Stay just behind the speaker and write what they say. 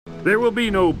There will be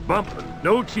no bumping,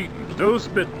 no cheating, no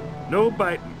spitting, no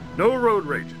biting, no road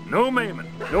raging, no maiming,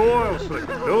 no oil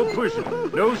slicking, no pushing,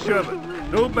 no shoving,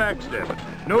 no backstabbing,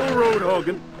 no road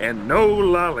hogging, and no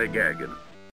lollygagging.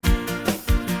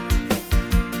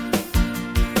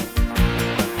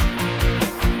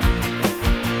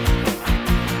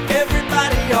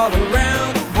 Everybody all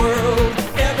around the world,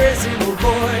 every single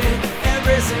boy,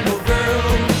 every single girl,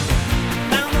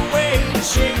 found a way to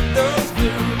shake those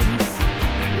blues,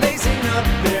 lacing up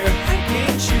their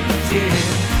hiking shoes, yeah,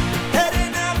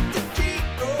 heading up to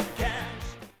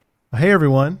geocache. Hey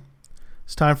everyone,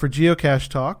 it's time for Geocache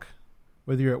Talk.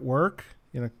 Whether you're at work,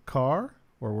 in a car,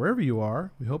 or wherever you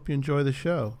are, we hope you enjoy the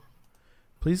show.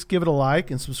 Please give it a like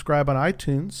and subscribe on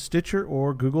iTunes, Stitcher,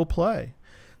 or Google Play,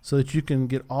 so that you can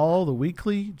get all the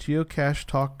weekly Geocache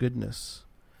Talk goodness.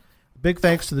 Big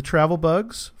thanks to the Travel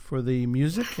Bugs for the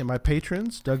music and my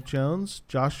patrons, Doug Jones,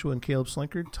 Joshua and Caleb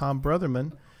Slinkard, Tom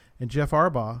Brotherman, and Jeff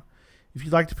Arbaugh. If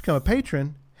you'd like to become a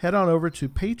patron, head on over to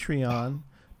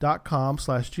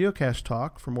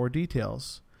patreon.com/geocachetalk for more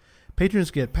details.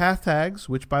 Patrons get path tags,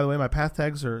 which, by the way, my path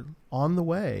tags are on the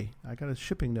way. I got a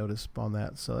shipping notice on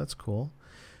that, so that's cool.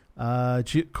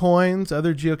 Coins,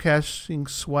 other geocaching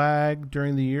swag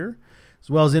during the year, as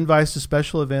well as invites to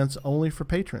special events only for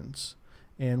patrons.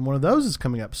 And one of those is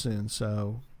coming up soon,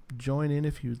 so join in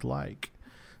if you'd like.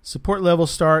 Support levels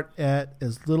start at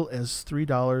as little as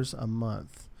 $3 a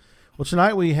month. Well,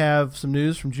 tonight we have some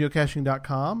news from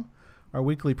geocaching.com, our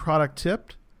weekly product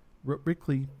tip,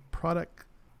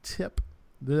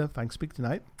 if I can speak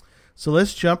tonight. So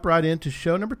let's jump right into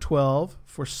show number 12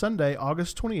 for Sunday,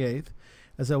 August 28th,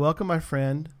 as I welcome my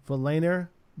friend, Velena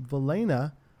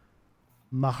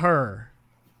Mahar.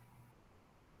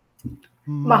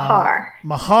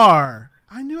 Mahar.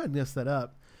 I knew I'd mess that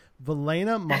up.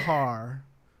 Velena Mahar,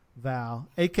 Val,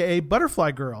 a.k.a.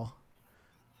 Butterfly Girl.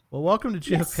 Well, welcome to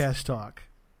Geocache Talk.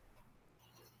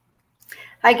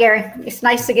 Hi, Gary. It's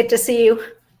nice to get to see you.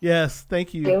 Yes,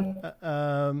 thank you.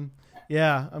 I'm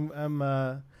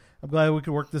glad we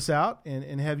could work this out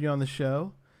and have you on the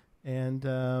show,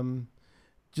 and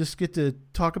just get to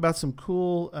talk about some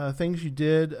cool things you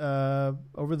did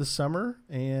over the summer,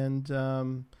 and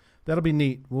that'll be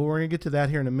neat. Well, we're going to get to that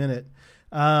here in a minute.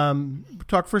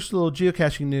 Talk first a little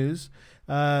geocaching news.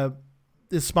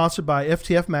 It's sponsored by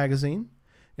FTF Magazine.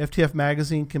 FTF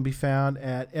Magazine can be found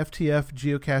at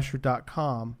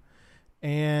ftfgeocacher.com.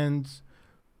 And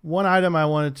one item I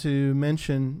wanted to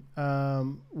mention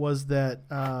was that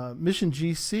Mission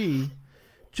GC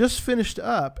just finished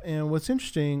up. And what's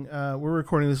interesting, we're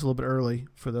recording this a little bit early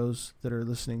for those that are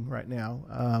listening right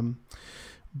now.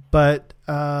 But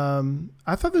I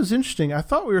thought that was interesting. I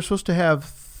thought we were supposed to have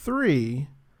 3,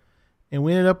 and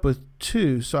we ended up with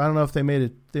 2. So I don't know if they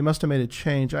must have made a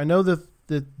change. I know that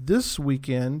this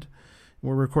weekend,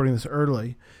 we're recording this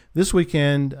early, this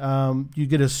weekend you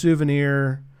get a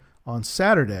souvenir on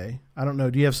Saturday. I don't know.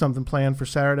 Do you have something planned for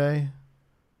Saturday?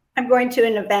 I'm going to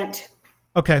an event.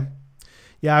 Okay.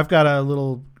 Yeah, I've got a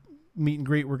little meet and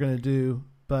greet we're going to do.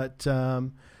 But I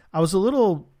was a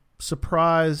little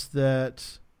surprised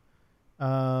that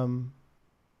I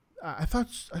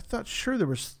thought sure there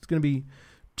was going to be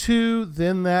 2,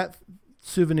 then that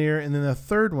souvenir, and then a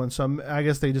third one. So I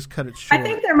guess they just cut it short. I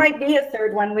think there might be a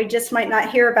third one. We just might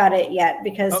not hear about it yet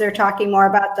because they're talking more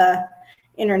about the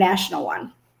international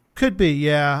one. Could be,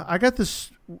 yeah. I got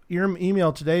this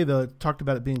email today though. It talked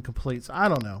about it being complete. So I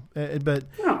don't know, but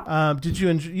did you?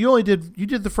 You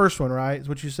did the first one, right? Is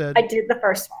what you said? I did the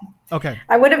first one. Okay.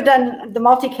 I would have done the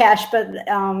multi-cache, but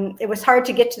it was hard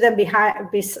to get to them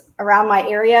around my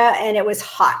area, and it was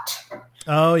hot.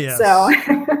 Oh yeah. So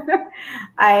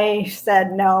I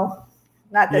said no,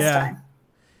 not this time.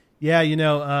 Yeah,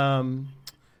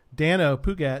 Dano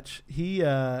Pugach, he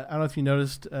I don't know if you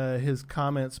noticed his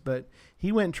comments, but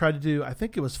he went and tried to do, I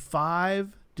think it was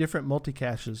 5 different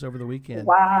multi-caches over the weekend.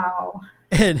 Wow.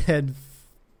 And had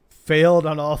failed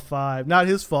on all 5. Not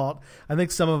his fault. I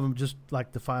think some of them just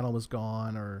like the final was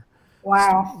gone, or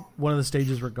one of the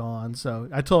stages were gone. So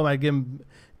I told him I'd give him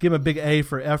a big A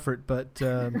for effort, but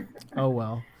oh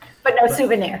well. But no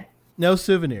souvenir. No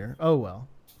souvenir. Oh well.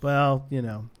 Well,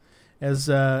 as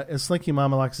Slinky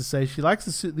Mama likes to say, she likes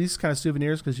these kind of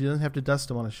souvenirs because she doesn't have to dust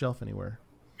them on a shelf anywhere.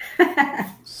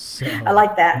 So, I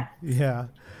like that. Yeah.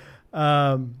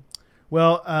 Tonight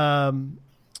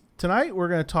we're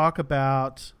going to talk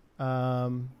about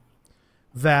Val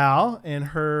and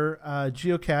her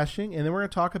geocaching, and then we're going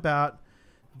to talk about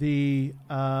the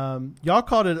y'all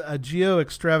called it a geo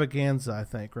extravaganza, I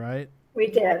think, right? We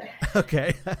did.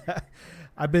 Okay.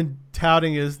 I've been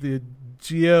touting as the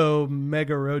Geo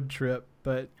Mega Road Trip,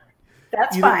 but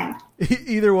That's fine.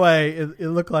 Either way, it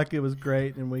looked like it was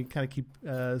great, and we kind of keep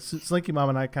Slinky Mom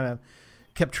and I kind of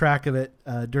kept track of it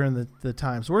during the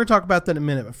time. So we're going to talk about that in a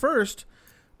minute. But first,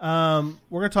 we're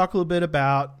going to talk a little bit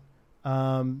about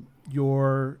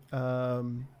your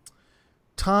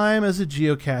time as a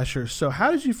geocacher. So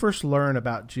how did you first learn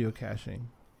about geocaching?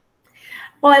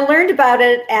 Well, I learned about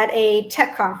it at a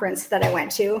tech conference that I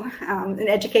went to, an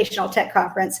educational tech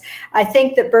conference. I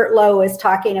think that Bert Lowe was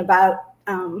talking about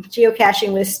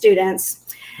geocaching with students,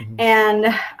 and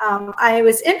I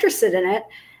was interested in it.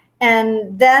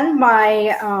 And then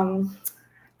my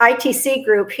ITC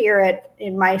group here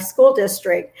in my school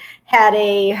district had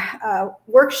a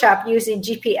workshop using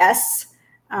GPS,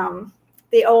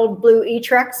 the old blue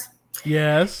E-Trex.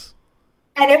 Yes.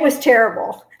 And it was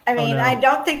terrible. I mean, no. I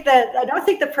don't think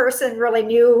the person really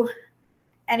knew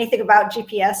anything about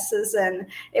GPSs, and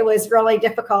it was really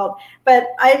difficult. But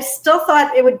I still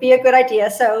thought it would be a good idea,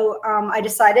 so I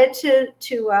decided to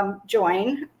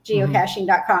join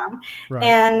geocaching.com. Right.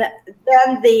 And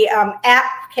then the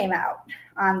app came out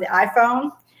on the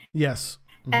iPhone. Yes.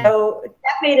 So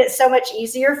that made it so much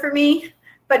easier for me.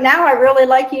 But now I really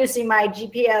like using my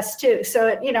GPS too. So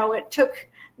it took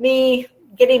me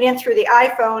getting in through the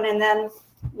iPhone and then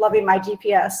loving my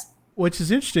GPS. Which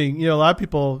is interesting. A lot of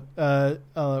people,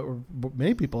 or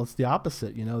many people, it's the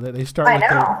opposite. That they start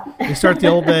they start the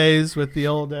old days with the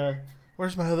old.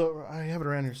 Where's my other? I have it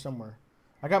around here somewhere.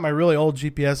 I got my really old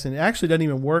GPS, and it actually doesn't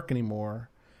even work anymore.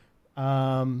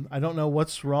 I don't know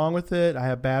what's wrong with it. I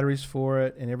have batteries for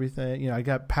it and everything. I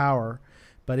got power,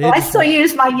 but I still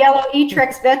use my yellow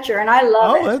E-Trex Venture, and I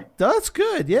love it. That's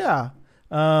good. Yeah.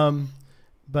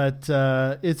 But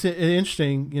it's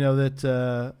interesting,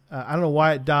 that I don't know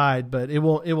why it died, but it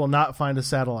will not find a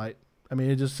satellite. I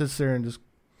mean, it just sits there and just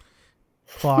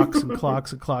clocks and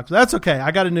clocks and clocks. That's okay.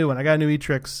 I got a new one. I got a new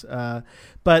E-Trex.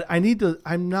 But I need to.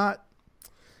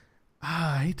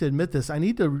 I hate to admit this. I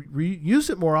need to use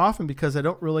it more often because I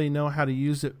don't really know how to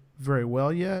use it very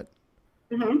well yet.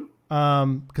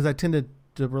 Because I tend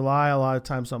to rely a lot of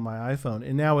times on my iPhone,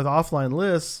 and now with offline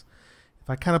lists. If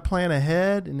I kind of plan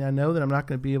ahead and I know that I'm not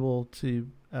going to be able to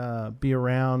be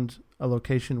around a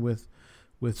location with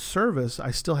service,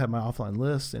 I still have my offline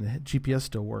list and GPS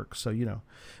still works. So,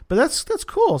 but that's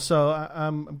cool. So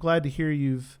I'm glad to hear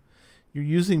you're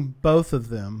using both of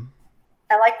them.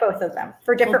 I like both of them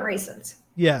for different reasons.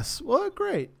 Yes. Well,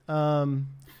 great. Some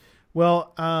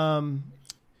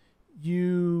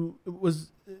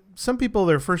people,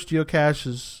 their first geocache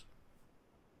is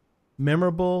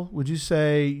memorable. Would you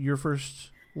say your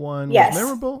first one was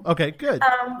memorable? Okay, good.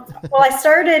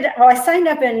 I signed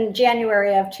up in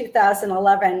January of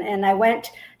 2011, and I went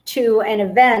to an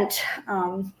event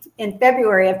in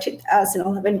February of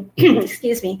 2011,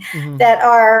 excuse me,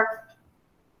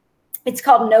 it's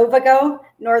called Novago,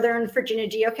 Northern Virginia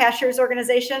Geocachers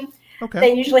Organization. Okay.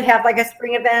 They usually have like a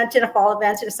spring event and a fall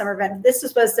event and a summer event. This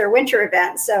was their winter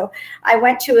event. So I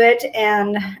went to it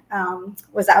and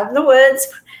was out in the woods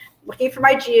looking for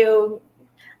my geocache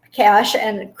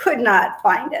and could not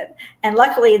find it. And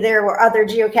luckily there were other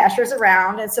geocachers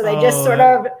around. And so they just sort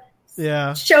of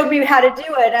showed me how to do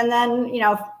it. And then,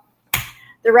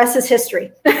 the rest is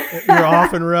history. You're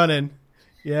off and running.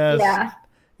 Yes. Yeah.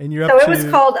 And you're so up it was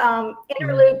called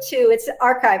Interlude 2. It's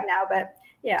archived now, but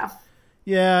yeah.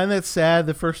 Yeah, and that's sad.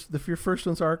 Your first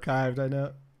one's archived. I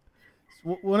know.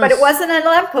 But it wasn't a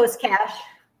lamppost cache.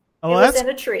 It was in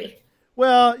a tree.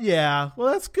 Well, yeah.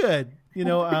 Well, that's good. It's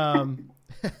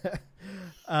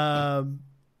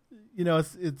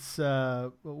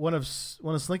one of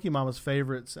Slinky Mama's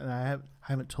favorites, and I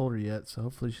haven't told her yet, so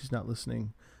hopefully she's not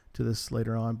listening to this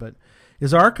later on. But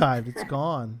it's archived. It's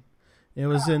gone. It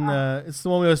was it's the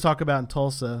one we always talk about in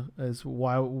Tulsa. Is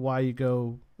why you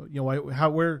go.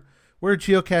 Where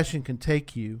geocaching can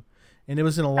take you, and it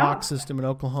was in a lock system in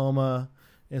Oklahoma.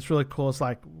 And it's really cool. It's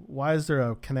like, why is there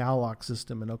a canal lock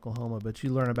system in Oklahoma? But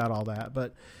you learn about all that.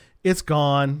 But it's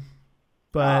gone.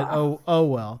 But oh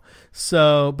well.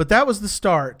 So, but that was the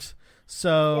start.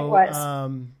 So, it was.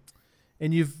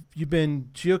 And you've been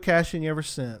geocaching ever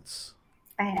since.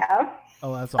 I have.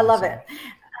 Oh, that's awesome. I love it.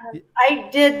 I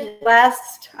did I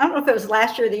don't know if it was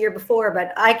last year or the year before,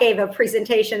 but I gave a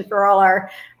presentation for all our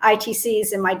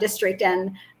ITCs in my district.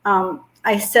 And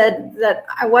I said that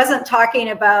I wasn't talking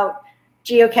about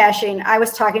geocaching. I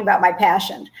was talking about my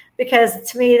passion,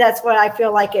 because to me, that's what I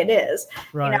feel like it is.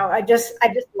 Right. I just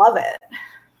love it.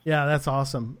 Yeah, that's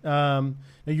awesome.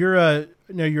 You're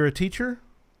a teacher,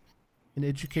 an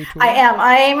educator? I am.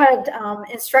 I am an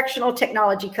instructional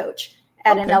technology coach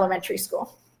at an elementary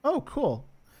school. Oh, cool.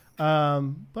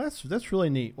 That's really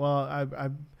neat. Well, I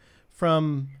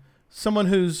from someone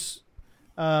who's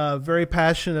very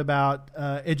passionate about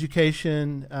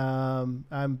education.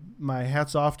 My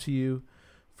hat's off to you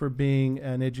for being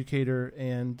an educator,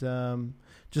 and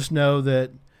just know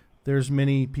that there's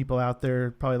many people out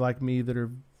there, probably like me, that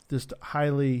are just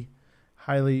highly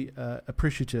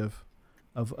appreciative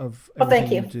of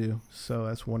everything you do. So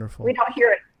that's wonderful. We don't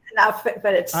hear it enough,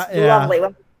 but it's yeah.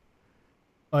 lovely.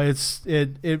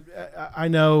 I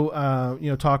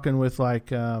know, talking with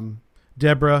like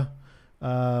Deborah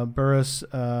Burris,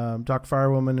 Dr.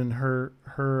 Firewoman, and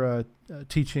her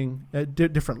teaching at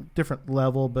different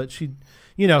level, but she,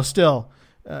 still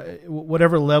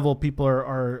whatever level people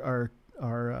are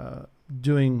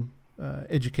doing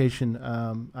education,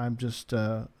 I'm just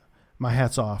my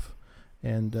hat's off,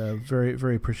 and very,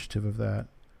 very appreciative of that.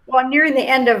 Well, I'm nearing the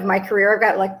end of my career. I've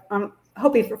got I'm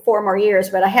hoping for 4 more years,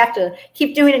 but I have to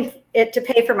keep doing it to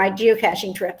pay for my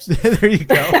geocaching trips. There you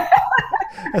go.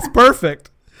 That's perfect.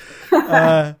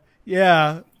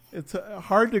 Yeah, it's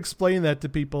hard to explain that to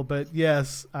people, but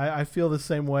yes, I feel the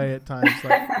same way at times.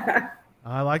 Like,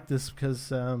 I like this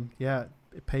because,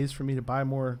 it pays for me to buy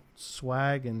more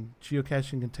swag and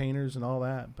geocaching containers and all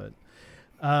that. But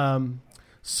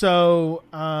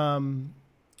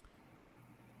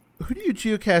who do you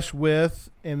geocache with?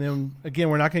 And then again,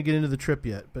 we're not going to get into the trip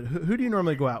yet, but who do you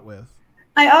normally go out with?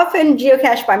 I often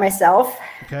geocache by myself.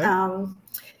 Okay.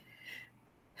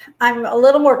 I'm a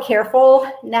little more careful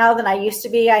now than I used to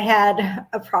be. I had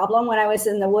a problem when I was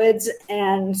in the woods,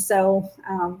 and so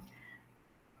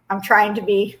I'm trying to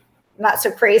be not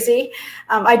so crazy.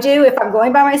 I do, if I'm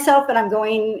going by myself and I'm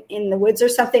going in the woods or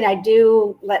something, I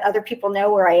do let other people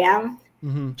know where I am,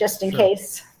 just in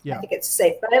case. Yeah. I think it's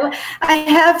safe. But I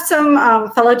have some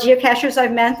fellow geocachers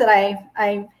I've met that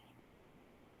I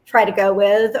try to go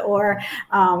with, or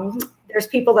there's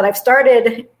people that I've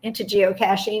started into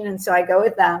geocaching, and so I go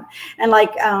with them. And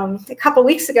like a couple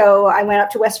weeks ago, I went up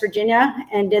to West Virginia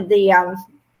and did the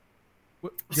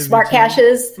smart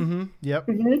caches. Mm-hmm. Yep.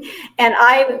 Mm-hmm. And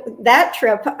that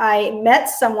trip, I met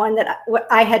someone that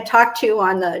I had talked to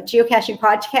on the geocaching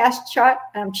podcast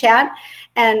chat,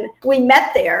 and we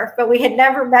met there, but we had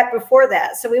never met before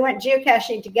that. So we went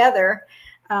geocaching together,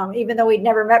 even though we'd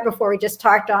never met before. We just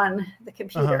talked on the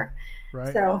computer.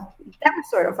 Right. So that was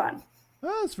sort of fun.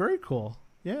 Oh, that's very cool.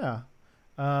 Yeah.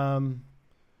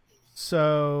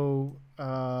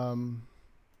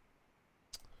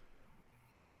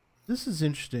 This is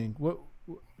interesting.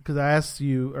 Because I asked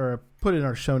you, or put in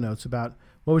our show notes, about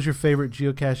what was your favorite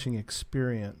geocaching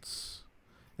experience.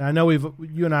 And I know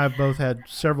you and I have both had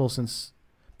several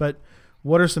but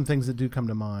what are some things that do come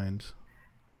to mind?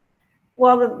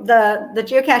 Well, the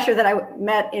geocacher that I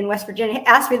met in West Virginia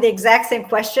asked me the exact same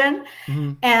question,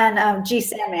 and G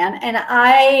Sandman, and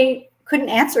I couldn't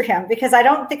answer him because I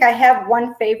don't think I have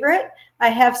one favorite. I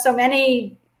have so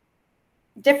many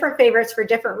different favorites for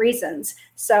different reasons.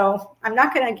 So I'm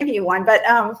not going to give you one, but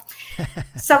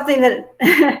something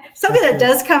that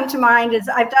does come to mind is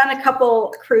I've done a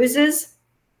couple cruises.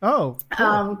 Oh,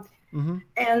 cool.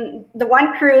 And the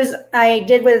one cruise I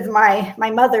did with my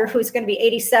mother, who's going to be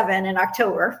 87 in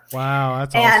October. Wow,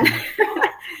 that's awesome.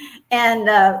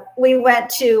 And we went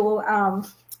to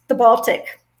the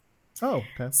Baltic. Oh,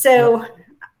 okay. So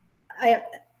I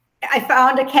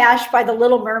found a cache by the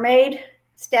Little Mermaid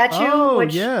statue. Oh,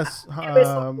 which yes.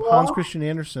 cool. Hans Christian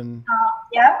Andersen.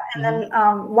 And then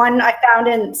one I found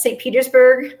in St.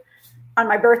 Petersburg on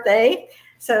my birthday.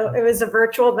 So it was a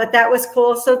virtual, but that was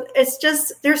cool. So it's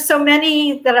just, there's so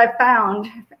many that I found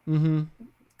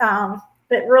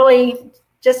that really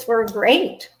just were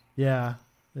great. Yeah,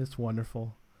 it's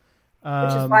wonderful.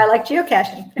 Which is why I like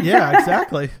geocaching. Yeah,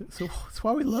 exactly. So that's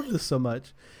why we love this so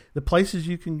much. The places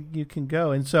you can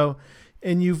go. And so,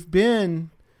 and you've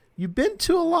been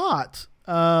to a lot,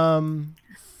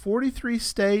 43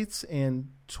 states and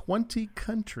 20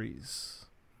 countries.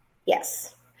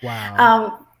 Yes.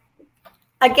 Wow.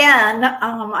 Again,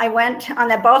 I went on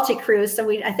that Baltic cruise. So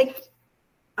I think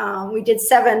we did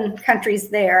 7 countries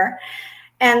there.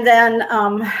 And then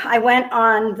I went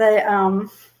on the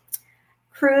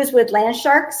cruise with Land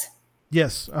Sharks.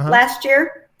 Yes. Last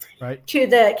year. Right. To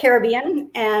the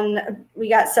Caribbean, and we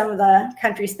got some of the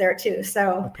countries there too.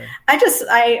 So okay.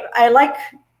 I like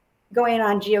going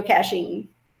on geocaching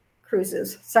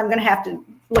cruises. So I'm going to have to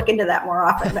look into that more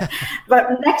often.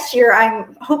 But next year,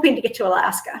 I'm hoping to get to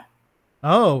Alaska.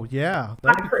 Oh, yeah. On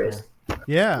a cruise. Cool.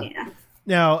 Yeah.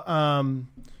 Now,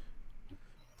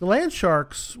 the Land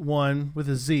Sharks one with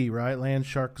a Z, right? Land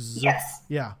Sharks Z. Yes.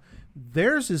 Yeah.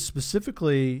 Theirs is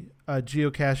specifically a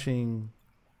geocaching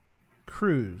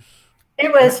cruise.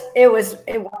 It was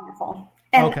wonderful.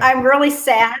 And Okay. I'm really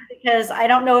sad because I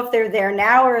don't know if they're there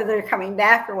now or they're coming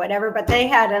back or whatever, but they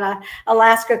had an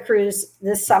Alaska cruise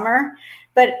this summer.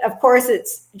 But of course,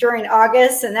 it's during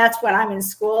August, and that's when I'm in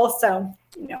school. So,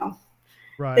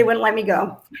 Right. they wouldn't let me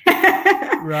go.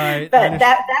 Right. But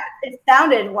that it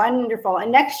sounded wonderful.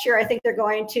 And next year, I think they're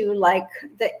going to like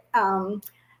the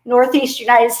Northeast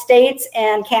United States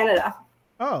and Canada.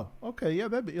 Oh, okay. Yeah,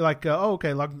 that'd be like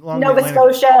okay, like along the Nova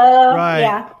Atlantic, Scotia. right?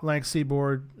 Yeah. Atlantic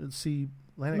Seaboard,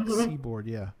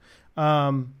 yeah.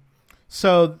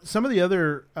 So some of the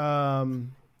other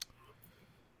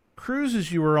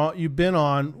cruises you've been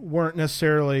on weren't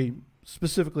necessarily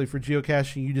specifically for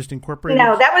geocaching. You just incorporated.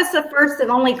 No, that was the first and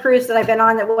only cruise that I've been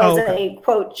on that was okay. a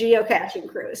quote geocaching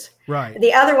cruise. Right.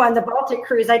 The other one, the Baltic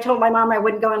cruise, I told my mom I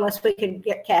wouldn't go unless we could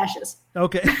get caches.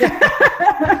 Okay.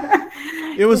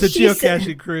 It was a She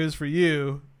geocaching cruise for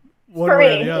you. One For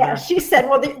way or me, the yeah. other. She said,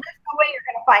 well, there's no way you're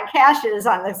going to find caches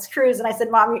on this cruise. And I said,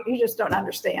 Mom, you just don't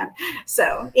understand.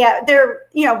 So, yeah, they're,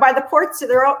 by the ports,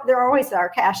 there always are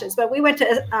caches. But we went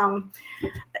to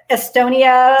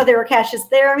Estonia. There were caches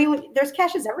there. I mean, there's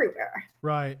caches everywhere.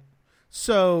 Right.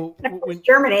 So And of course,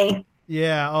 Germany.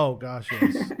 Yeah. Oh gosh,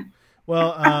 yes.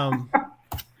 Well,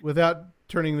 without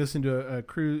turning this into a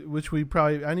cruise, which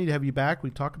I need to have you back.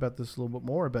 We talk about this a little bit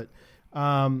more, but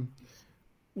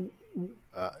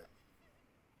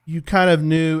you kind of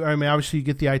knew. I mean, obviously, you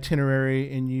get the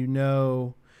itinerary, and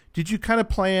Did you kind of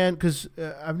plan? Because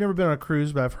I've never been on a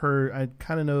cruise, but I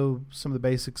kind of know some of the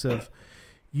basics of.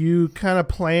 You kind of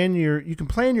plan you can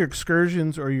plan your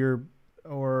excursions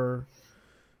or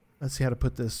let's see how to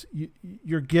put this.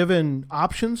 You're given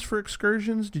options for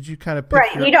excursions. Did you kind of pick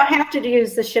Right. You don't have to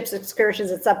use the ship's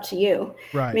excursions. It's up to you.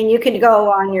 Right. I mean, you can go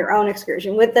on your own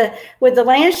excursion with the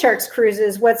Land Sharks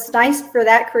cruises. What's nice for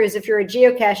that cruise, if you're a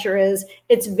geocacher, is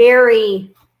it's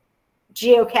very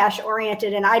geocache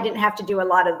oriented, and I didn't have to do a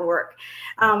lot of the work.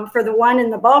 For the one in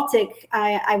the Baltic,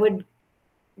 I would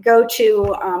go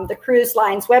to the cruise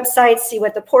line's website, see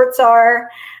what the ports are,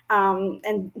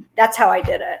 and that's how I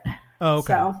did it. Oh,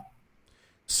 okay.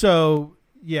 So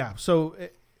yeah. So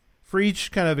for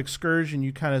each kind of excursion,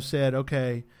 you kind of said,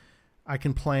 okay, I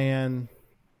can plan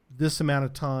this amount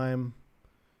of time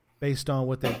based on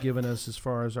what they've given us as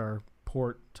far as our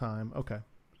port time. Okay.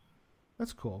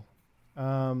 That's cool.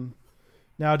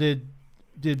 Now, did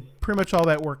pretty much all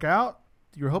that work out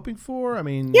you were hoping for? I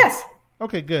mean, yes.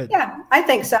 Okay, good. Yeah, I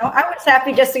think so. I was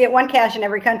happy just to get one cache in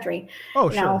every country. Oh,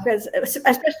 sure. Because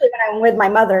especially when I'm with my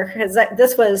mother, because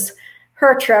this was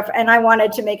her trip, and I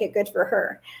wanted to make it good for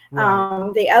her.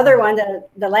 Right. The other one,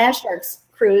 the Land Sharks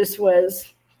cruise,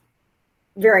 was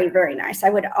very, very nice. I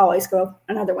would always go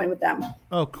another one with them.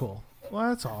 Oh, cool. Well,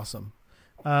 that's awesome.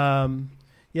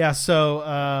 Yeah. So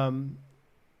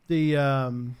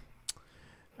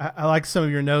I like some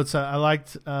of your notes. I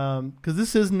liked because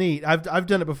this is neat. I've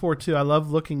done it before too. I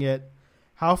love looking at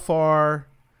how far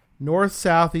north,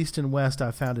 south, east, and west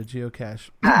I've found a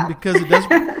geocache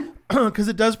because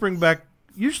it does bring back.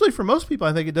 Usually, for most people,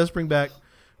 I think it does bring back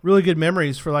really good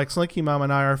memories. For like Slinky Mom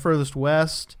and I, our furthest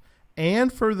west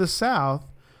and furthest south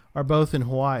are both in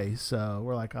Hawaii. So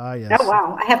we're like, yes. Oh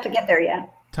wow, I have to get there yet.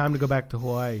 Time to go back to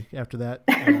Hawaii after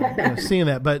that, seeing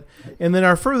that. But and then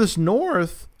our furthest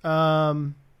north.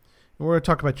 We're going to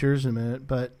talk about yours in a minute,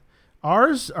 but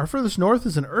our furthest north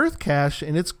is an Earth cache,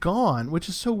 and it's gone, which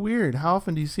is so weird. How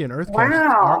often do you see an Earth cache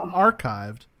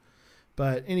archived?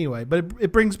 But anyway,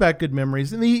 it brings back good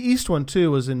memories. And the east one,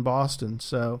 too, was in Boston.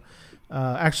 So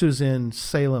actually it was in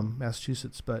Salem,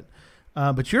 Massachusetts. But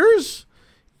yours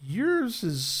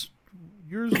is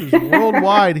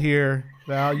worldwide here,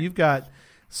 Val. You've got,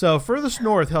 so furthest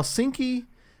north, Helsinki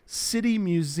City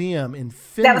Museum in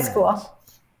Finland. That was cool.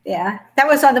 Yeah, that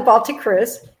was on the Baltic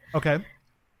cruise. Okay.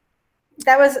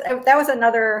 That was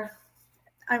another.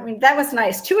 I mean, that was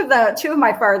nice. Two of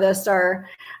my farthest are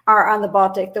on the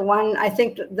Baltic. The one, I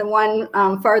think, the one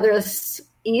farthest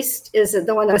east is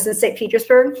the one that was in St.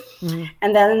 Petersburg,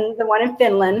 and then the one in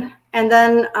Finland, and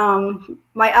then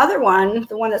my other one,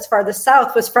 the one that's farthest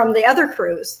south, was from the other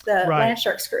cruise, the Land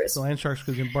Sharks cruise. The Land Sharks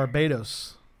cruise in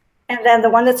Barbados. And then the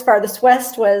one that's farthest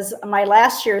west was my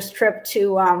last year's trip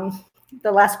to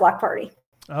the last block party.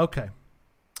 Okay.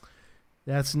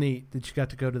 That's neat that you got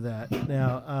to go to that.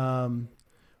 Now,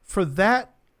 for that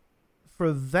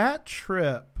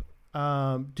trip,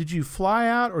 did you fly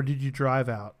out or did you drive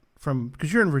out from,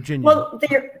 because you're in Virginia? Well,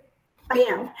 I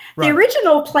am. Right. The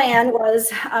original plan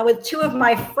was with two of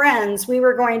my friends, we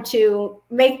were going to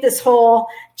make this whole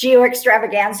Geo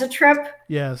Extravaganza trip.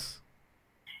 Yes.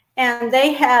 And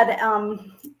they had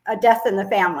a death in the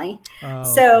family. Oh,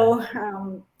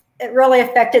 so it really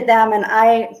affected them, and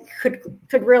I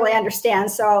could really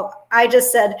understand. So I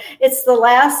just said, it's the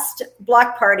last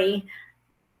block party.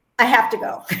 I have to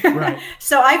go. Right.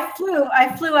 So I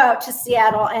flew out to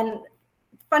Seattle, and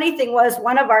funny thing was,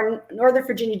 one of our Northern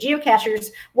Virginia geocachers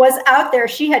was out there.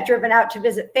 She had driven out to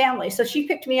visit family. So she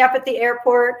picked me up at the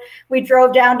airport. We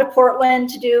drove down to Portland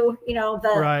to do,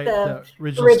 the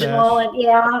original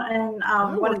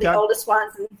and one of the oldest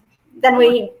ones. And then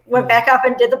we went back up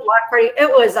and did the block party. It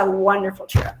was a wonderful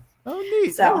trip. Oh,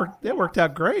 neat. So, that worked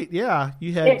out great. Yeah.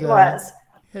 You had, it was.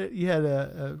 You had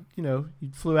you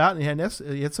flew out and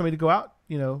you had somebody to go out,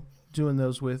 doing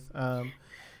those with.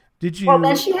 Did you? Well,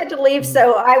 then she had to leave,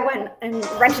 so I went and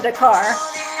rented a car.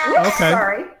 Whoops, okay.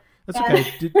 Sorry. That's okay.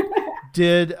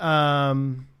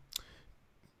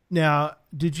 Now,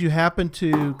 did you happen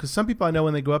to? Because some people I know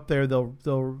when they go up there,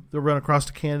 they'll run across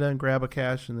to Canada and grab a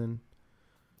cache, and then.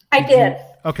 I did.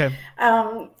 Okay.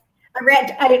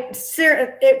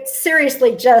 It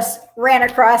seriously just ran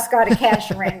across, got a cache,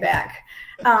 and ran back.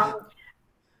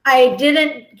 I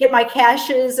didn't get my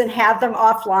caches and have them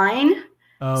offline.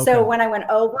 Oh, okay. So when I went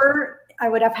over, I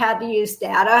would have had to use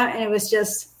data, and it was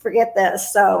just forget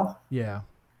this. So yeah.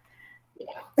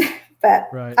 But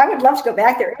right. I would love to go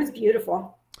back there. It was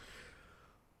beautiful.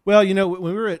 Well, when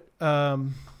we were at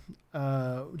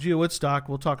Geo Woodstock,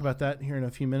 we'll talk about that here in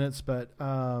a few minutes. But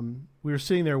we were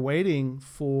sitting there waiting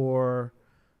for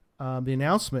the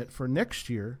announcement for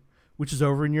next year, which is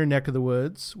over in your neck of the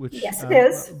woods. Which yes, it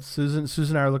is. Susan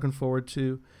and I are looking forward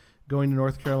to going to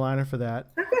North Carolina for that.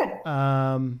 Oh,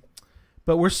 good.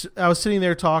 But I was sitting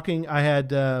there talking. I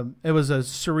had it was a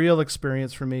surreal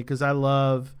experience for me because I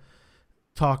love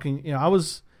talking. I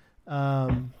was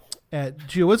at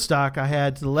Geo Woodstock. I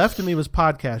had to the left of me was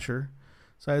Podcasher,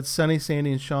 so I had Sunny,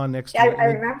 Sandy, and Sean next to me. I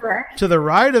remember. To the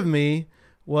right of me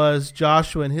was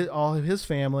Joshua and all of his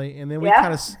family, and then we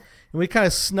kind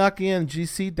of snuck in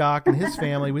GC Doc and his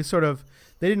family.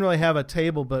 They didn't really have a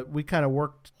table, but we kind of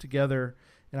worked together.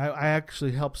 And I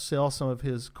actually helped sell some of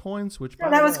his coins, which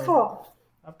that was cool.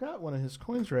 I've got one of his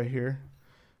coins right here.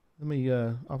 Let me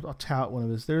I'll tout one of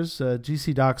his. There's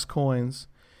GC Doc's coins,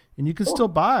 and you can still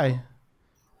buy.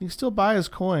 You can still buy his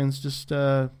coins. Just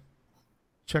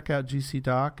check out GC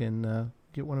Doc and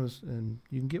get one of his, and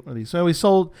you can get one of these. So we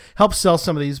helped sell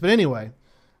some of these. But anyway,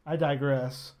 I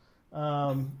digress.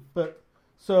 And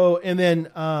then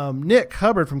Nick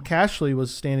Hubbard from Cashly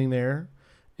was standing there.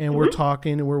 And we're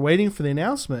talking, and we're waiting for the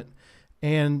announcement.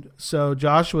 And so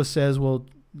Joshua says, "Well,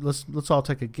 let's all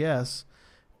take a guess."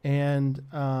 And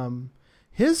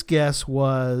his guess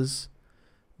was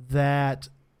that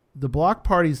the block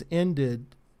parties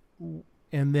ended,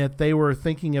 and that they were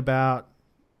thinking about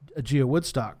a Geo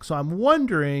Woodstock. So I'm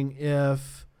wondering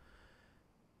if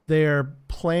they're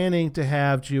planning to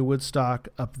have Geo Woodstock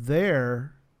up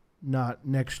there. Not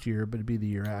next year, but it'd be the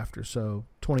year after. So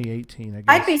 2018, I guess.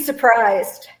 I'd be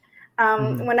surprised.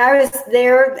 When I was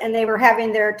there and they were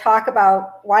having their talk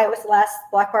about why it was the last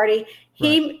block party,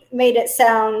 Jeremy made it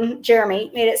sound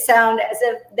as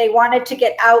if they wanted to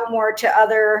get out more to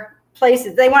other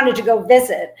places. They wanted to go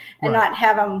visit and not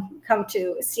have them come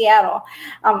to Seattle.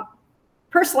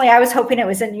 Personally, I was hoping it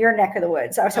was in your neck of the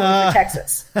woods. I was hoping for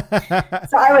Texas.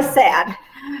 So I was sad.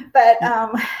 But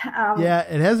yeah,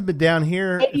 it hasn't been down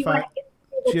here. Maybe when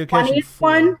the 20th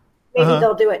one, maybe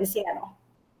they'll do it in Seattle.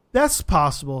 That's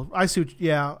possible. I see.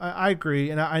 I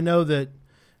agree, and I know that.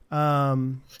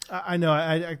 I know.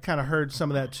 I kind of heard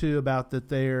some of that too about that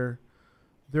they're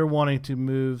wanting to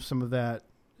move some of that,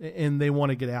 and they want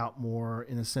to get out more.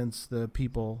 In a sense, the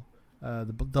people,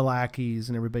 the lackeys,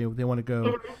 and everybody, they want to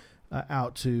go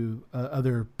out to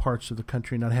other parts of the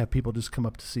country, and not have people just come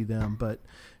up to see them, but.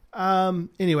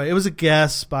 Anyway, it was a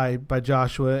guess by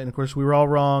Joshua, and of course we were all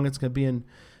wrong. It's going to be in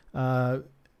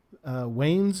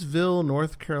Waynesville,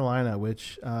 North Carolina,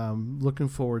 which I'm looking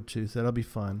forward to. So that'll be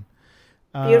fun.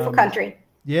 Beautiful country.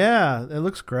 Yeah, it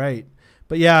looks great.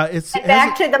 But yeah, it's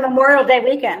back to the Memorial Day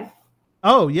weekend.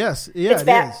 Oh yes, yeah, it's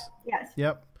back. Is. Yes.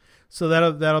 Yep. So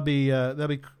that'll be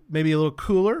maybe a little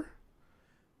cooler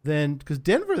than because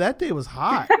Denver that day was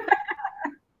hot.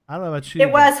 I don't know about you. It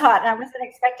was hot, and I wasn't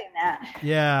expecting that.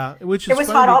 Yeah, it was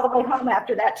hot all the way home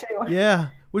after that too. Yeah,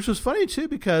 which was funny too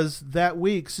because that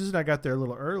week Susan and I got there a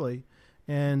little early,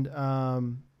 and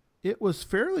it was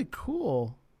fairly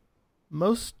cool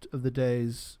most of the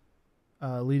days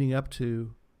leading up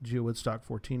to Geo Woodstock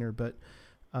 14er. But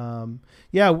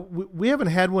we haven't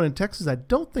had one in Texas. I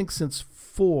don't think since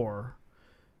 4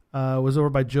 was over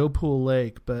by Joe Pool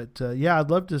Lake. But I'd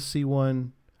love to see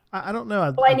one. I don't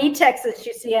know. I need Texas.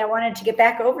 You see, I wanted to get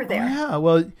back over there. Yeah.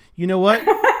 Well, you know what?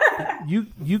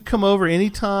 you come over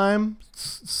anytime.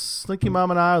 Slinky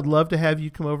Mom and I would love to have you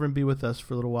come over and be with us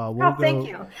for a little while. Thank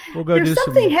you. We'll go There's do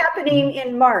something happening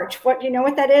in March. What do you know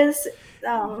what that is?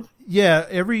 Yeah,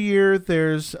 every year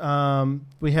there's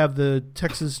we have the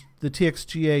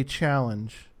TXGA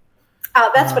challenge.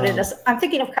 Oh, that's what it is. I'm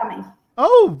thinking of coming.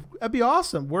 Oh, that'd be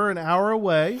awesome. We're an hour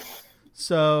away,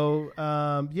 so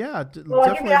yeah. Well,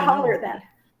 I'll give you a holler then.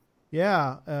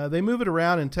 Yeah, they move it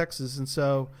around in Texas, and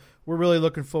so we're really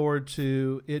looking forward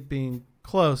to it being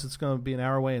close. It's going to be an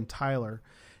hour away in Tyler,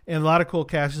 and a lot of cool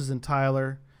caches in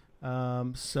Tyler.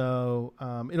 So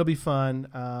it'll be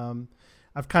fun.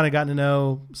 I've kind of gotten to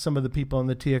know some of the people in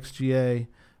the TXGA,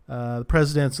 the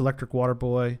president's Electric Water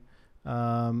Boy,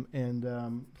 and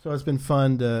so it's been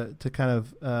fun to kind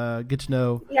of get to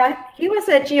know. Yeah, he was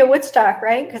at Geo Woodstock,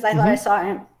 right? Because I thought I saw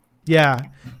him. Yeah,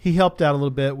 he helped out a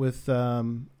little bit with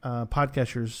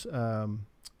Podcasher's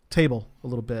table a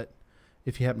little bit.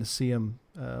 If you happen to see him,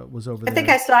 was over there. I think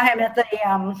I saw him at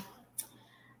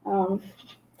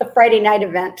the Friday night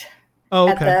event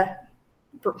at the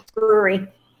brewery.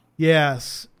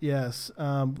 Yes. A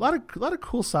lot of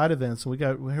cool side events. And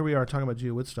here we are talking about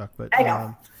Geo Woodstock, but I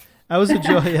know. I was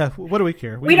enjoying. Yeah, what do we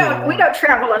care? We don't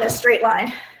travel in a straight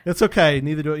line. It's okay.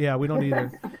 Neither do. Yeah, we don't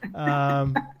either.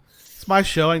 It's my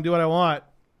show. I can do what I want.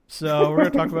 So we're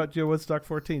going to talk about Geo Woodstock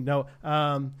 14. No,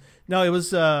 it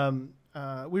was.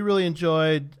 We really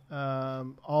enjoyed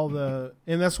all the,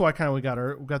 and that's why kind of we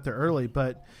got there early.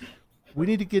 But we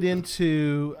need to get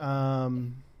into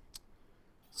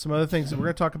some other things. We're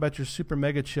going to talk about your super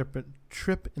mega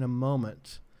trip in a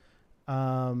moment.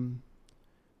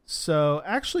 So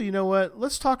actually, you know what?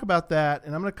 Let's talk about that,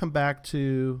 and I'm going to come back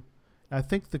to. I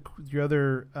think your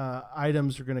other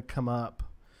items are going to come up.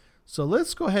 So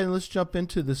let's go ahead and let's jump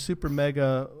into the super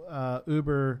mega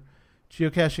Uber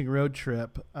geocaching road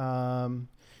trip,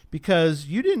 because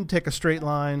you didn't take a straight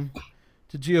line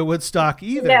to Geo Woodstock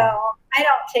either. No, I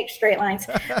don't take straight lines.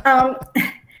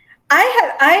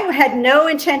 I had no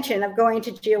intention of going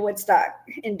to Geo Woodstock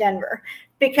in Denver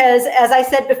because, as I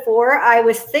said before, I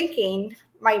was thinking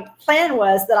my plan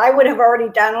was that I would have already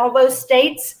done all those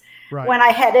states when I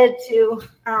headed to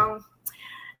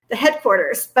the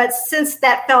headquarters. But since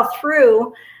that fell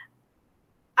through,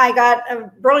 I got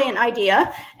a brilliant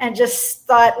idea and just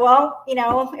thought, well,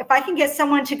 if I can get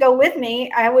someone to go with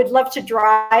me, I would love to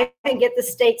drive and get the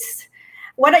states.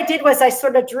 What I did was I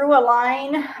sort of drew a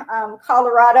line,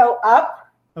 Colorado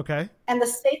up. Okay. And the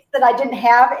states that I didn't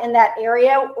have in that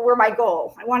area were my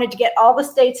goal. I wanted to get all the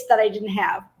states that I didn't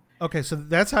have. Okay, so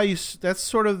that's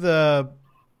sort of the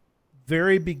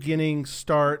very beginning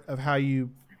start of how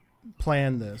you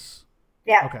planned this.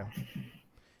 Yeah. Okay.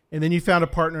 And then you found a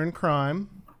partner in crime.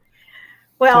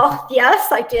 Well,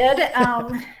 yes, I did.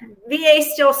 VA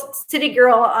Steel City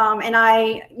Girl and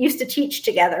I used to teach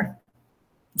together.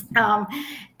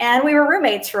 And we were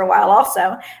roommates for a while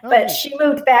also, but she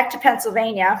moved back to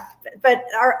Pennsylvania. But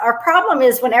our problem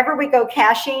is whenever we go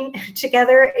caching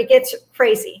together, it gets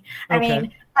crazy. I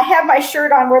mean, I have my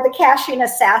shirt on, we're the caching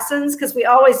assassins because we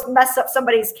always mess up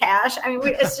somebody's cache. I mean,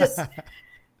 it's just,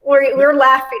 we're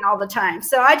laughing all the time.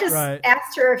 So I just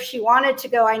asked her if she wanted to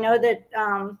go. I know that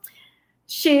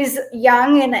she's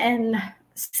young and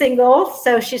single,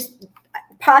 so she's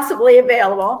possibly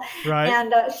available. Right.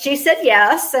 And she said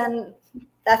yes, and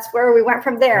that's where we went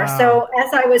from there. Wow. So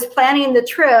as I was planning the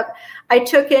trip, I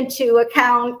took into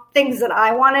account things that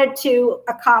I wanted to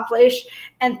accomplish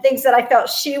and things that I felt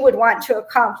she would want to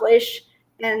accomplish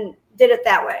and did it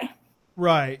that way.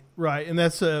 Right. And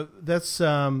that's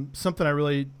something I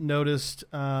really noticed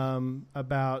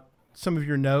about some of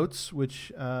your notes,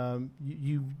 which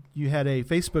you had a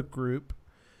Facebook group,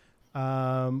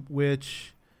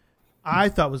 which I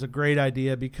thought was a great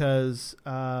idea because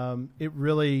it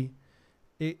really,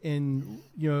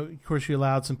 of course, you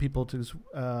allowed some people to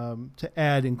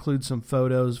include some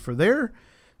photos for their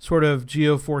sort of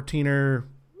Geo 14er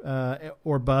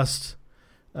or bust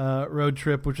road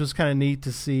trip, which was kind of neat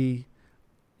to see.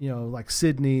 Like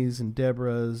Sydney's and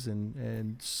Deborah's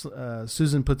and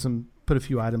Susan put a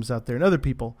few items out there and other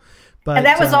people. And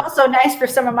that was also nice for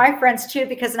some of my friends too,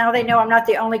 because now they know I'm not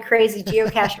the only crazy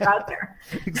geocacher out there.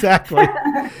 Exactly.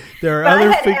 There are other.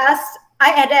 I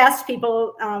had asked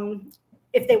people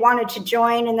if they wanted to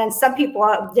join, and then some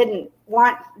people didn't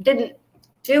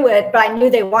do it, but I knew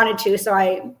they wanted to, so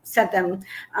I sent them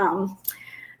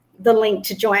the link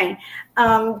to join.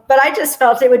 But I just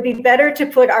felt it would be better to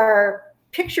put our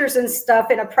pictures and stuff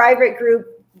in a private group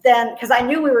then, because I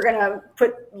knew we were going to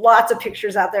put lots of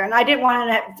pictures out there, and I didn't want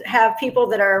to have people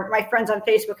that are my friends on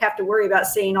Facebook have to worry about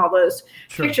seeing all those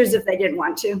pictures if they didn't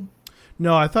want to.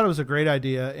 No, I thought it was a great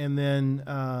idea. And then,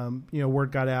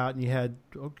 word got out and you had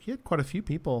quite a few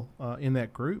people in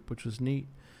that group, which was neat.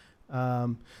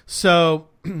 So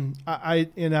I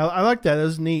like that. It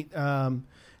was neat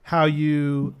how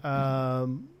you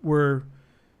were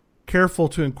careful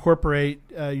to incorporate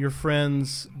your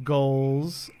friends'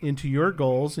 goals into your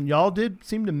goals, and y'all did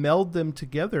seem to meld them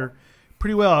together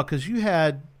pretty well, because you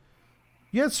had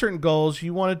certain goals.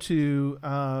 You wanted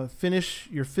to finish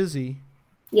your Fizzy.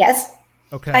 Yes.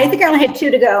 Okay. I think I only had 2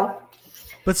 to go.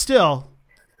 But still,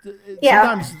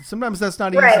 sometimes that's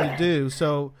not easy to do.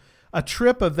 So a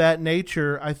trip of that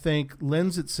nature, I think,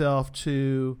 lends itself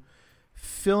to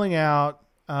filling out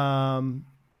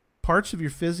parts of your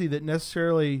Fizzy that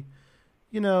necessarily,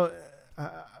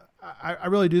 I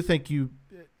really do think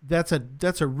that's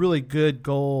a really good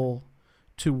goal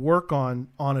to work on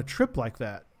a trip like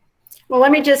that. Well,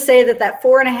 let me just say that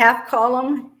 4.5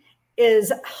 column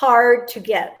is hard to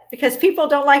get, because people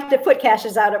don't like to put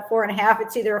caches out at 4.5.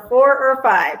 It's either a 4 or a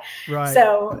 5. Right.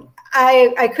 So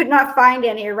I could not find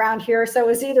any around here. So it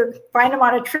was either find them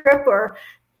on a trip or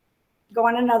go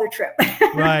on another trip.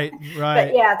 Right.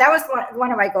 But yeah, that was one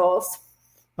of my goals.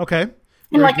 Okay.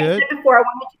 And like I said before, I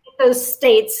wanted to get those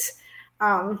states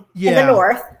in the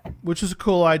north, which is a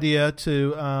cool idea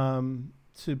to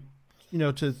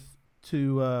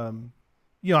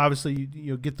obviously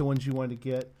you get the ones you want to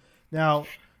get. Now,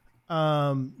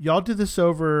 y'all did this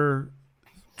over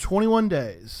 21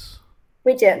 days.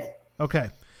 We did. Okay.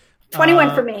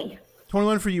 21 for me.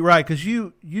 21 for you, right? Because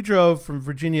you drove from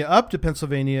Virginia up to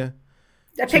Pennsylvania.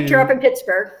 I picked her up in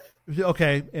Pittsburgh.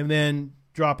 Okay, and then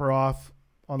drop her off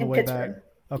on the way Pittsburgh. back.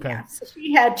 Okay. Yeah, so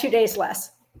she had 2 days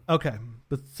less. Okay,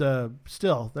 but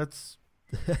still, that's.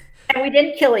 And we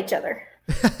didn't kill each other.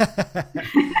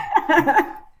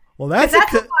 Well, that's a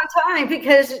long time,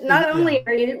 because not only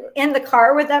are you in the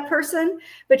car with that person,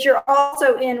 but you're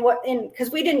also because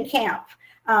we didn't camp.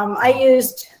 I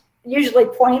used usually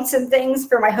points and things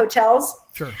for my hotels.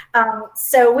 Sure.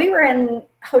 So we were in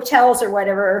hotels or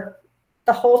whatever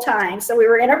the whole time. So we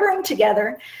were in a room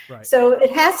together. Right. So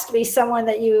it has to be someone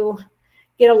that you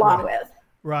get along with.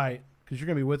 Right. Because you're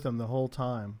going to be with them the whole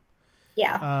time.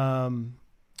 Yeah.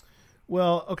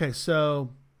 Well, okay. So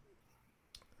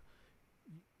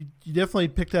you definitely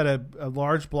picked out a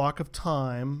large block of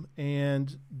time.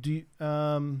 And do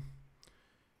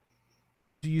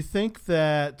you think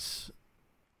that,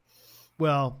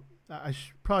 well, I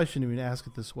probably shouldn't even ask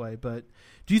it this way, but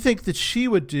do you think that she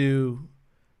would do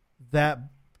that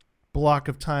block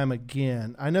of time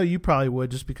again? I know you probably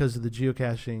would, just because of the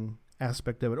geocaching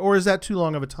aspect of it. Or is that too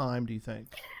long of a time, do you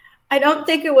think? I don't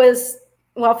think it was,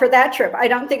 well, for that trip, I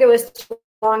don't think it was too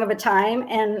long of a time.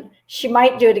 And she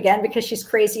might do it again because she's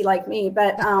crazy like me.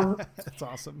 But that's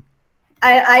awesome.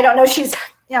 I don't know. She's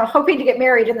hoping to get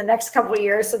married in the next couple of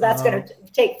years, so that's going to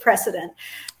take precedent.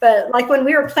 But like when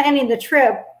we were planning the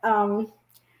trip,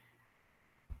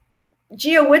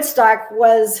 Geo Woodstock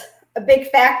was a big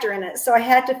factor in it. So I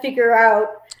had to figure out,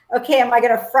 okay, am I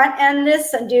going to front end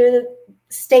this and do the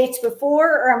states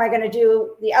before, or am I going to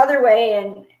do the other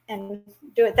way and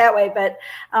do it that way? But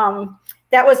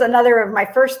that was another of my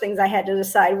first things I had to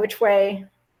decide which way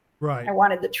I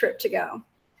wanted the trip to go.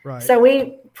 Right. So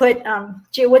we put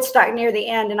Geo Woodstock near the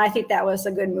end, and I think that was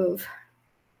a good move.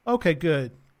 Okay,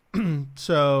 good.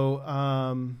 So,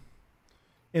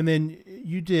 and then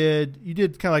you did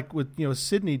kind of like what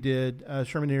Sydney did,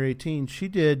 Sherman Area 18. She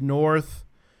did north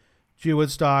Geo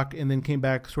Woodstock and then came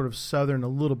back sort of southern a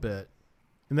little bit,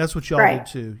 and that's what y'all did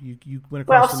too. You went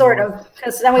across. Well, sort of,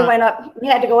 because then we went up. We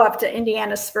had to go up to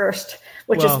Indiana's first,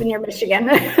 which is near Michigan.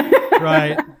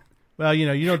 Right. Well,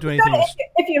 you don't do anything.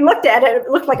 If you looked at it, it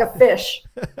looked like a fish.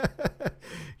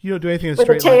 You don't do anything in a with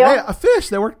straight a tail. line. Hey, a fish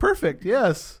that worked perfect.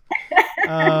 Yes.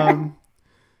 That's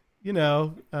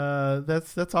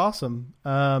awesome.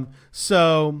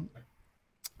 So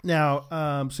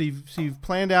now, so you've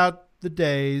planned out the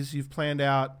days. You've planned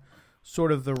out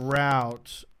sort of the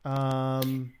route. I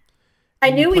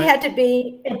knew we had to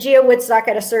be at Geo Woodstock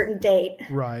at a certain date.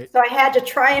 Right. So I had to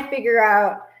try and figure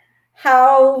out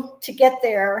how to get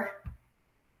there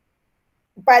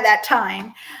by that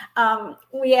time.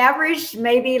 We averaged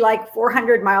maybe like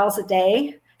 400 miles a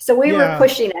day. So we were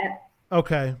pushing it.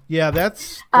 Okay. Yeah,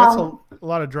 that's a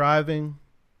lot of driving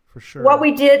for sure. What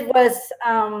we did was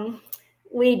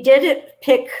we did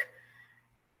pick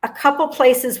a couple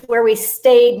places where we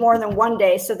stayed more than one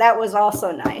day. So that was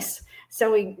also nice.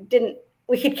 So we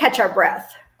could catch our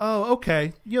breath. Oh,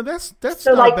 okay. That's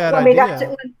so not like a bad when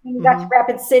idea. We got to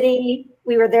Rapid City,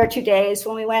 we were there 2 days.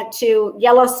 When we went to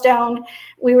Yellowstone,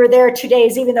 we were there 2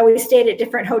 days. Even though we stayed at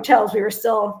different hotels, we were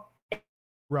still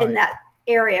in that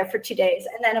area for 2 days.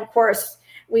 And then, of course,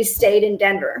 we stayed in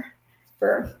Denver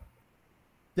for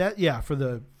that. Yeah,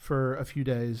 for a few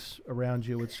days around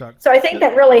you at Woodstock. So I think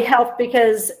that really helped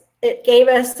because it gave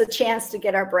us the chance to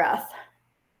get our breath.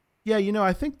 Yeah,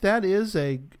 I think that is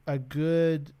a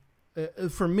good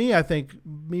for me. I think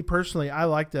me personally, I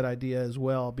like that idea as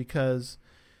well because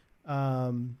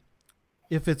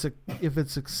if it's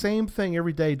the same thing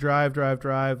every day, drive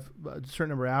a certain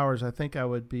number of hours, I think I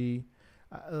would be.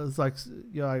 It's like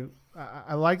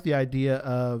I like the idea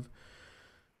of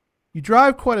you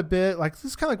drive quite a bit. Like this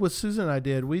is kind of like what Susan and I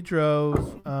did. We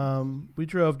drove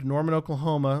to Norman,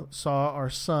 Oklahoma, saw our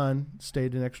son,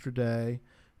 stayed an extra day,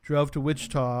 drove to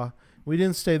Wichita. We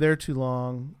didn't stay there too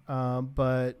long,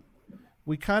 but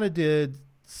we kind of did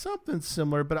something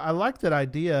similar. But I like that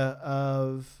idea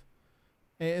of,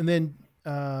 and then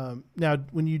now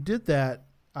when you did that,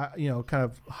 kind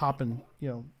of hopping,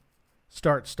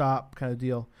 start stop kind of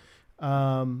deal.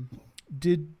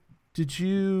 Did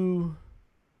you?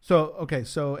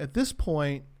 So at this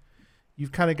point,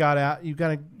 you've kind of got out.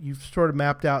 You've sort of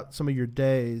mapped out some of your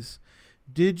days.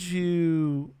 Did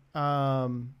you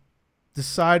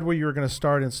decide where you were going to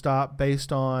start and stop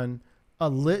based on a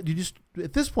list? You just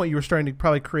at this point you were starting to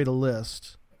probably create a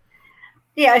list.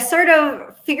 Yeah, I sort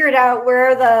of figured out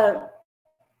where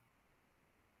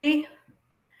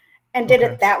and did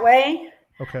it that way.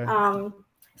 Okay.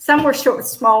 Some were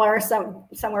smaller, some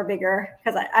were bigger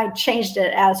because I changed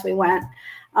it as we went.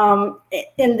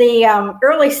 In the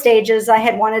early stages, I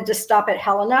had wanted to stop at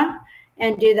Helena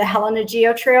and do the Helena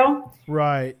Geo Trail.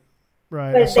 Right.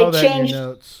 But I saw that in your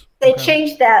notes. They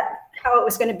changed that how it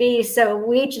was going to be, so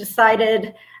we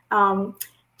decided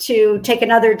to take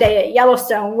another day at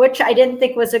Yellowstone, which I didn't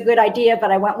think was a good idea,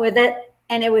 but I went with it,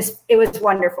 and it was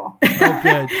wonderful. Oh,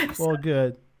 good. Well,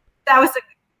 good. That was a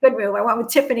good move. I went with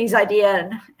Tiffany's idea,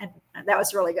 and that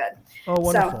was really good. Oh,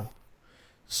 wonderful.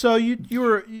 So you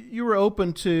were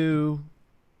open to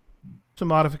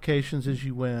modifications as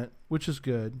you went, which is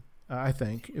good. I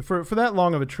think for that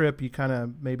long of a trip, you kind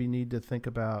of maybe need to think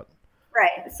about.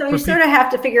 Right. So you sort of have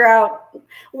to figure out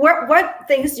what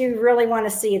things do you really want to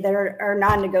see that are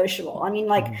non-negotiable. I mean,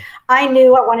 I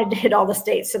knew I wanted to hit all the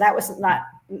states, so that was not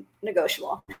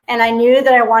negotiable. And I knew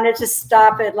that I wanted to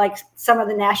stop at like some of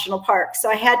the national parks. So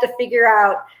I had to figure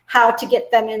out how to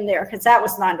get them in there because that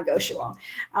was non-negotiable.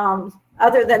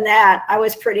 Other than that, I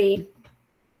wanted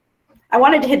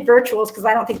to hit virtuals because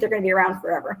I don't think they're going to be around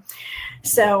forever.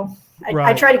 So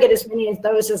I try to get as many of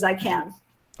those as I can.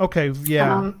 Okay,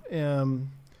 yeah. And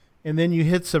then you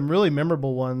hit some really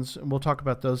memorable ones, and we'll talk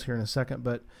about those here in a second.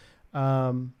 But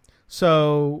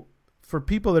so for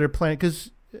people that are planning,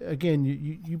 because again,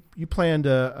 you planned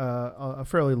a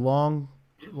fairly long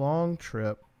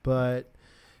trip, but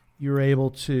you were able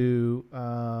to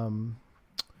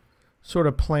sort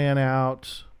of plan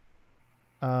out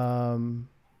some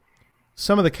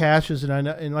of the caches, and I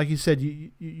know, and like you said,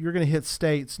 you're going to hit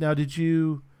states. Now, did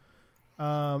you,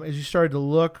 as you started to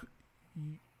look,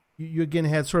 you again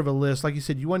had sort of a list, like you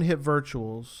said, you want to hit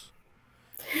virtuals.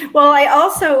 Well, I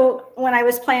also, when I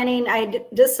was planning, I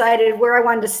decided where I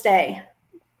wanted to stay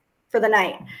for the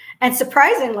night, and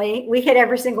surprisingly, we hit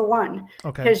every single one.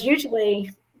 Okay. Because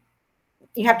usually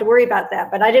you have to worry about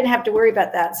that, but I didn't have to worry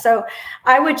about that. So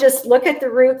I would just look at the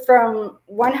route from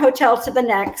one hotel to the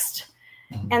next.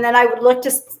 And then I would look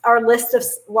to our list of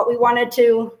what we wanted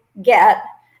to get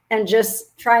and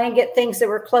just try and get things that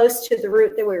were close to the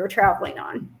route that we were traveling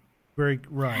on. Very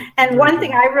right. And one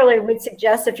thing I really would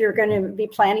suggest if you're going to be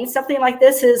planning something like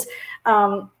this is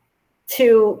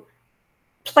to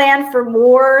plan for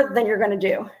more than you're going to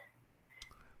do.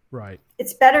 Right.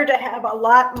 It's better to have a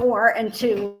lot more and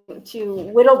to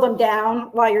whittle them down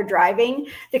while you're driving,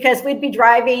 because we'd be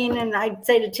driving and I'd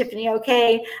say to Tiffany,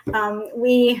 okay,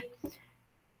 we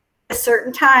a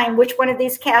certain time, which one of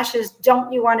these caches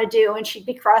don't you want to do? And she'd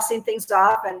be crossing things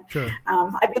off, and sure.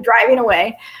 I'd be driving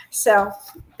away. So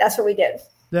that's what we did.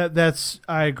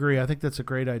 I agree. I think that's a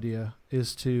great idea,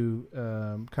 is to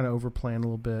kind of overplan a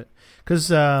little bit, because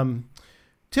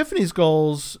Tiffany's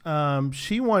goals,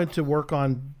 she wanted to work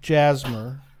on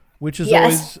Jasmer, which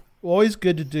is always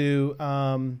good to do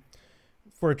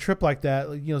for a trip like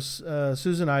that. You know,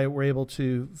 Susan and I were able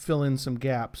to fill in some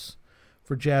gaps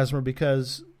for Jasmer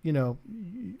because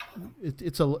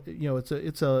it's a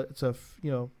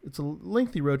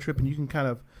lengthy road trip, and you can kind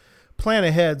of plan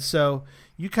ahead. So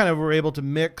you kind of were able to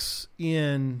mix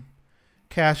in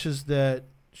caches that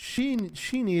she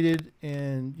needed,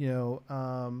 and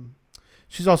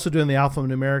she's also doing the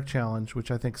alphanumeric challenge, which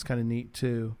I think is kind of neat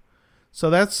too. So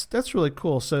that's really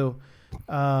cool. So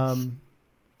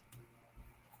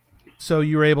so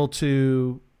you were able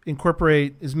to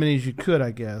incorporate as many as you could,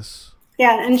 I guess.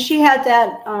 Yeah, and she had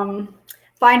that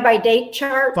find by date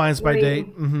chart. Finds by date.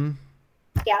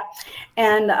 Yeah,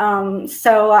 and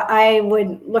so I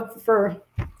would look for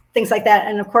things like that,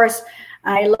 and of course,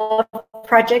 I love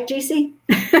Project GC.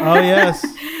 Oh yes,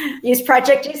 use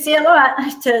Project GC a lot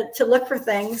to look for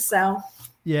things. So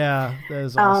yeah, that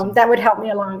is awesome. That would help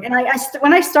me along. And I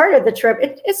when I started the trip,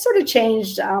 it sort of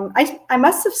changed. I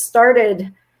must have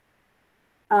started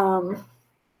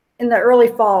in the early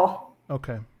fall.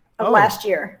 Okay. Of last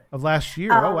year. Of last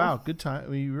year. Oh wow, good time. I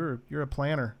mean, you're a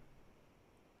planner.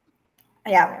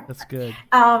 Yeah, that's good.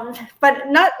 But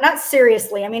not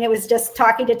seriously. I mean, it was just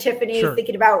talking to Tiffany, sure.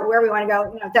 Thinking about where we want to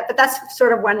go. But that's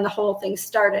sort of when the whole thing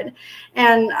started.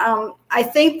 And I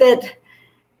think that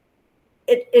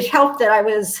it helped that I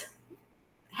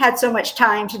had so much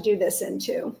time to do this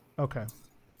into. Okay.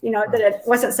 That it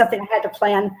wasn't something I had to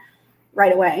plan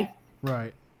right away.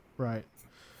 Right.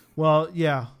 Well,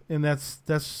 yeah, and that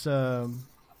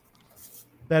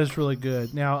is really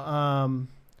good. Now,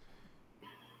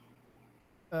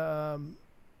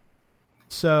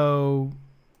 so,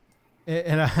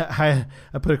 and I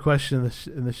put a question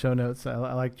in the show notes.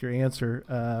 I liked your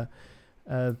answer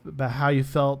about how you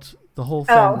felt the whole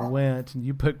thing went, and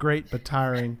you put great but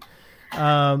tiring.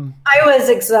 I was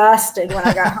exhausted when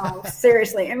I got home.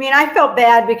 Seriously, I mean, I felt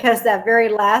bad because that very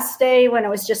last day when it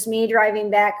was just me driving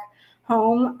back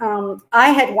home, I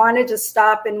had wanted to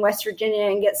stop in West Virginia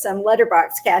and get some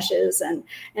letterbox caches and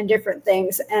different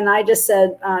things, and I just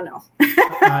said, no.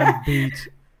 I'm beat.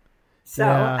 So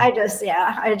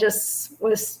yeah. I just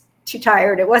was too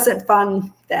tired. It wasn't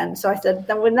fun then, so I said,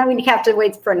 then we have to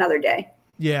wait for another day.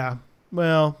 Yeah,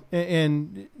 well,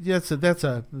 and that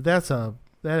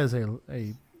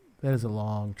is a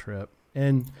long trip,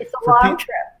 and it's a long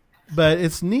trip, but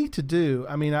it's neat to do.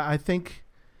 I mean, I think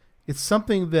it's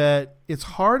something that it's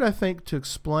hard, I think, to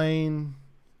explain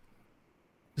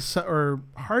or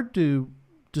hard to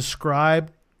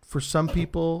describe for some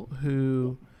people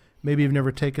who maybe have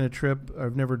never taken a trip or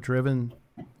have never driven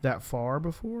that far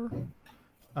before.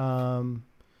 Unless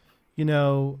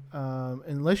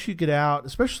you get out,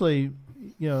 especially,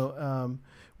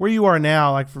 where you are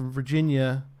now, like from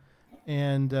Virginia,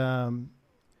 and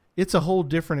it's a whole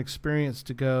different experience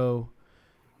to go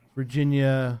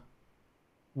Virginia,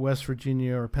 West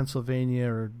Virginia, or Pennsylvania,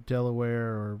 or Delaware,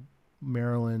 or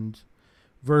Maryland,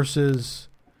 versus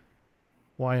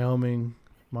Wyoming,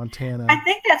 Montana. I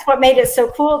think that's what made it so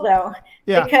cool, though.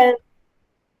 Yeah. Because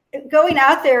going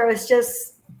out there was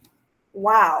just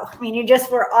wow. I mean, you just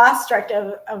were awestruck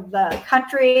of the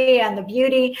country and the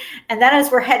beauty. And then as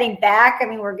we're heading back, I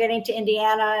mean, we're getting to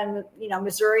Indiana and,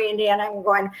 Missouri, Indiana, and we're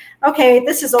going, okay,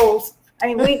 this is old. I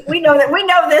mean, we know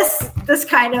this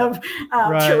kind of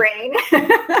terrain.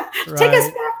 Take us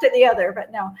back to the other,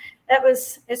 but no,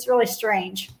 it's really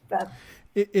strange. But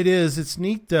it is. It's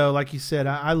neat though. Like you said,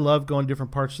 I love going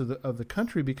different parts of the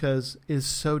country because it's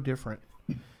so different.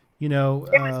 It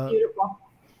was beautiful.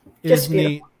 It is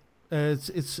neat. It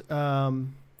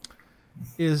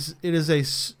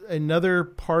is another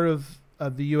part of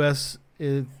the U.S.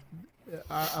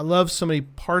 I love so many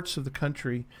parts of the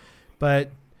country,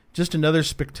 but just another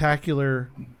spectacular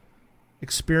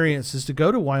experience is to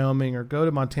go to Wyoming or go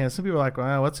to Montana. Some people are like,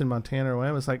 wow, what's in Montana or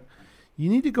Wyoming? It's like, you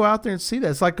need to go out there and see that.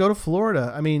 It's like go to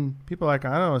Florida. I mean, people are like,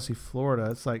 I don't want to see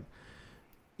Florida. It's like,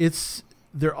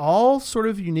 they're all sort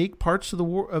of unique parts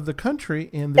of the country,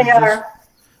 and they're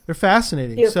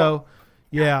fascinating. Beautiful. So,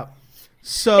 yeah.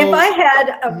 So if I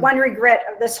had one regret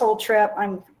of this whole trip,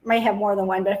 I may have more than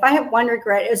one, but if I have one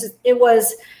regret, it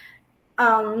was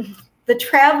the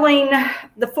traveling,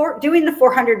 doing the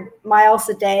 400 miles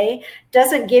a day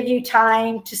doesn't give you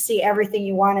time to see everything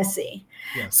you want to see.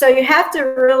 Yes. So you have to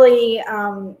really,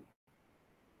 I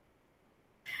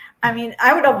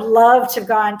would have loved to have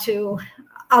gone to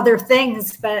other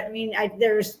things, but I mean,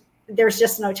 there's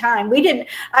just no time.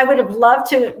 I would have loved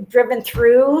to have driven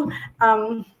through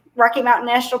Rocky Mountain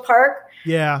National Park.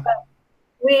 Yeah. But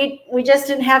we just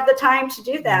didn't have the time to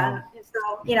do that. No.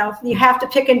 So, you have to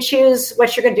pick and choose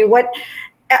what you're going to do.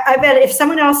 I bet if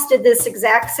someone else did this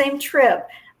exact same trip,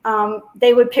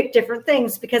 they would pick different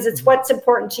things because it's what's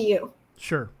important to you.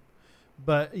 Sure.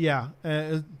 But yeah,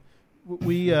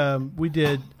 we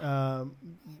did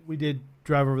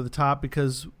drive over the top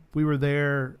because we were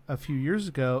there a few years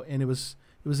ago, and it was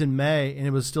in May, and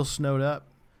it was still snowed up.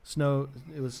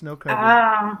 It was snow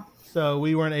covered. So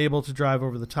we weren't able to drive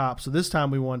over the top. So this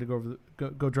time we wanted to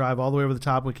go drive all the way over the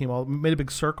top. We made a big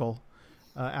circle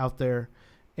out there,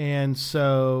 and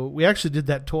so we actually did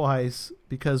that twice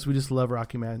because we just love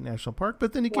Rocky Mountain National Park.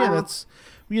 But then again, that's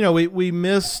we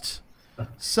missed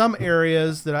some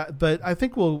areas but I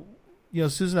think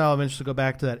Susan and I will eventually go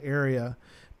back to that area.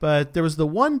 But there was the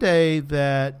one day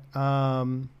that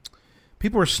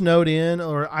people were snowed in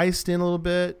or iced in a little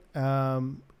bit,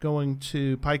 going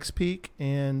to Pikes Peak.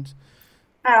 And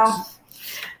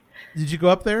did you go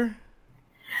up there?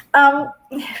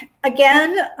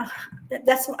 Again,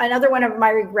 that's another one of my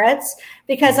regrets,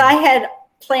 because I had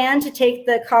planned to take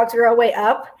the Cogs Railway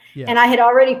up, and I had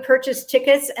already purchased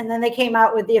tickets, and then they came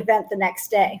out with the event the next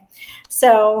day.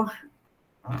 So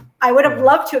I would have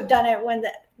loved to have done it when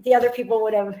the other people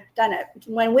would have done it.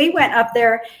 When we went up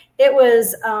there, it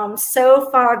was so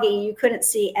foggy you couldn't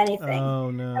see anything. Oh,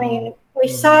 no. I mean, we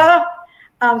saw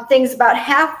things about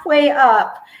halfway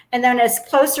up, and then as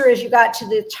closer as you got to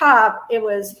the top, it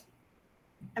was,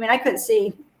 I mean, I couldn't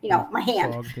see, my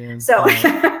hand. So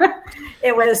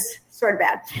it was sort of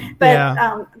bad. But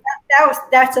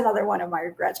that's another one of my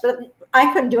regrets. But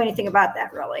I couldn't do anything about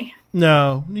that, really.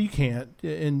 No, you can't.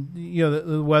 And,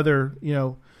 the weather,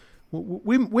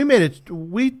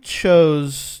 we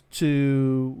chose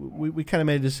to, we kind of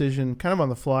made a decision kind of on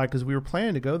the fly because we were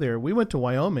planning to go there. We went to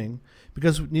Wyoming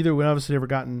because neither one of us had ever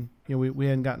gotten, we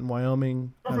hadn't gotten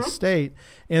Wyoming state,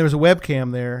 and there was a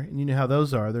webcam there, and you know how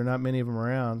those are. There are not many of them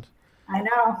around. I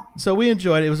know. So we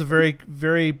enjoyed it. It was a very,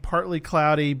 very partly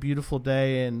cloudy, beautiful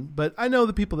day. But I know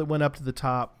the people that went up to the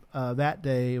top that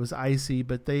day, it was icy,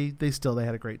 but they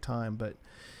had a great time. But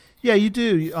yeah, you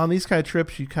do. On these kind of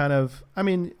trips, you kind of, I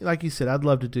mean, like you said, I'd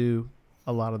love to do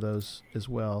a lot of those as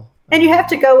well. And you have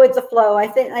to go with the flow. I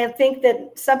think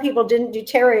that some people didn't do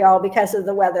Tarryall because of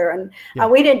the weather, and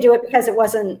we didn't do it because it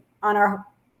wasn't on our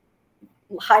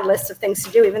high list of things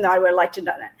to do, even though I would have liked to have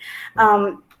done it.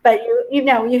 But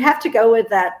you have to go with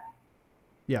that.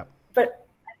 Yeah. But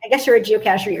I guess you're a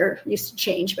geocacher. You're used to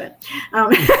change, but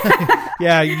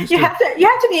yeah, you have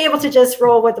to be able to just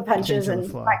roll with the punches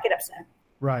and not get upset.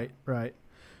 Right.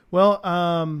 Well,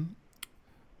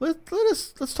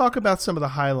 let's talk about some of the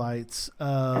highlights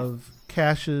of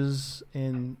caches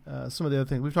and some of the other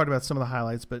things. We've talked about some of the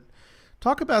highlights, but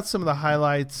talk about some of the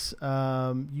highlights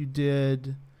you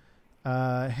did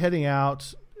heading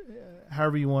out.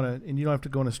 However you want to, and you don't have to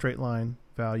go in a straight line,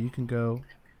 Val. You can go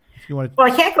if you want to. Well,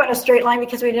 I can't go in a straight line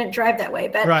because we didn't drive that way,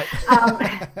 but right.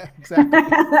 Exactly.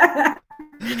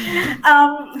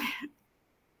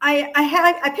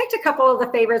 I picked a couple of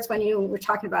the favorites when you were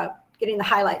talking about getting the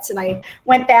highlights, and I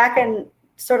went back and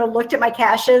sort of looked at my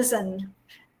caches and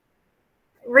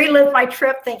relived my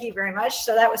trip. Thank you very much.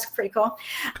 So that was pretty cool.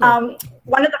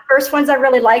 One of the first ones I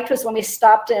really liked was when we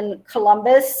stopped in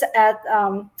Columbus at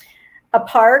a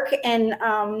park, and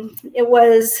it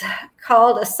was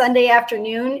called A Sunday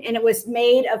Afternoon, and it was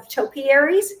made of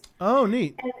topiaries. Oh,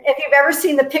 neat. And if you've ever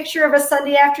seen the picture of a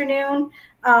Sunday afternoon,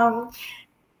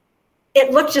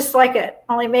 it looked just like it,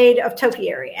 only made of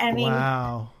topiary. I mean,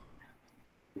 wow.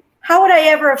 How would I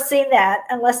ever have seen that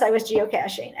unless I was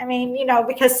geocaching? I mean,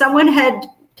 because someone had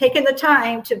taken the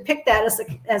time to pick that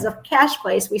as a cache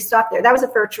place, we stopped there. That was a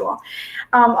virtual.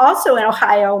 Also in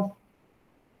Ohio,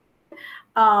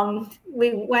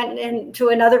 we went into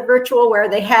another virtual where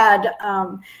they had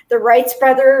the Wrights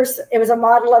brothers. It was a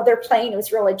model of their plane. It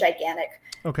was really gigantic.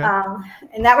 Okay.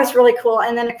 And that was really cool.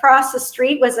 And then across the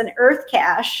street was an Earth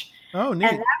cache. Oh,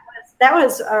 neat. And that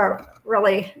was a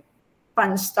really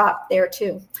fun stop there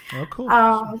too. Oh, cool.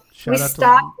 We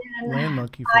stopped in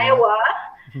Iowa.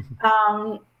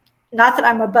 Not that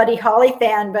I'm a Buddy Holly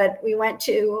fan, but we went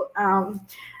to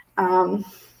the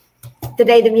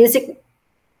day the music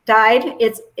died.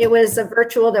 It was a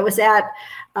virtual that was at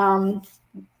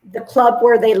the club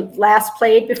where they last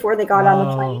played before they got on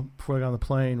the plane. Before they got on the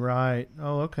plane, right?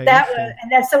 Oh, okay.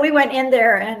 So we went in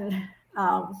there and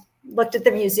looked at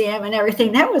the museum and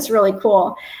everything. That was really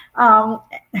cool.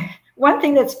 One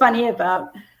thing that's funny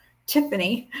about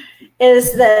Tiffany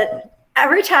is that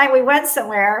every time we went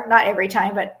somewhere, not every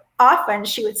time, but often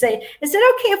she would say, "Is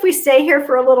it okay if we stay here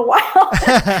for a little while?"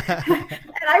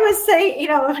 And I would say,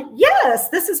 yes,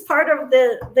 this is part of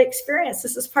the experience.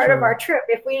 This is part of our trip.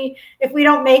 If we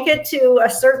don't make it to a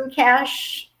certain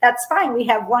cache, that's fine. We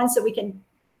have ones that we can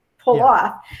pull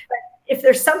off. But if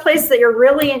there's some place that you're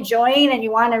really enjoying and you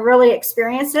want to really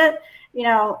experience it,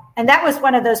 and that was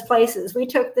one of those places. We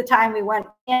took the time, we went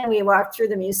in, we walked through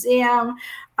the museum.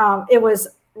 It was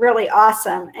really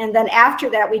awesome. And then after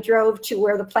that, we drove to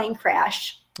where the plane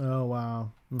crashed. Oh,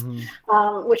 wow.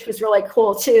 Mm-hmm. Which was really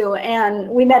cool too. And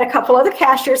we met a couple other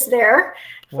cachers there,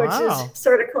 which is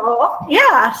sort of cool.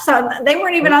 Yeah. So they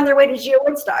weren't even on their way to Geo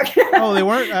Woodstock. Oh, they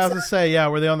weren't? I was going to say,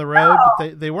 were they on the road? No,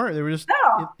 but they weren't. They were just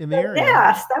in the area.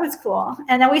 Yes, that was cool.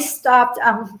 And then we stopped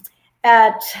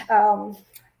at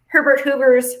Herbert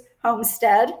Hoover's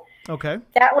homestead. Okay.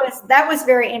 That was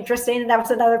very interesting. And that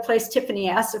was another place Tiffany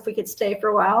asked if we could stay for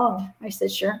a while. And I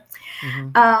said, sure.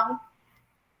 Mm-hmm.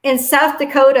 In South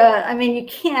Dakota, I mean, you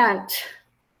can't,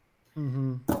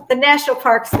 Mm-hmm. the national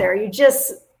parks there, you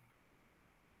just,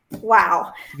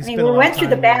 wow. I mean, we went through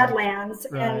the Badlands,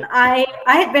 Right. and I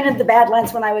had been in the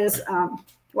Badlands when I was,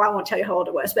 well, I won't tell you how old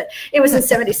it was, but it was in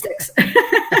 76.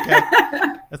 Okay.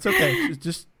 That's okay. It's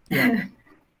just, yeah.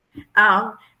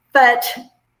 But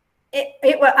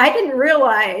I didn't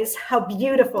realize how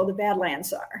beautiful the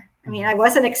Badlands are. I mean, I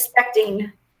wasn't expecting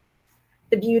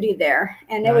the beauty there,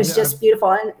 and it was just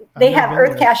beautiful. And they have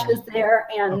earth caches there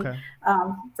and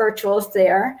virtuals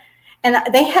there. And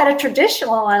they had a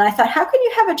traditional, and I thought, how can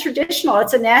you have a traditional?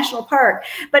 It's a national park.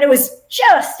 But it was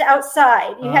just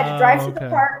outside. You had to drive through the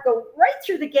park, go right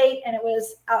through the gate, and it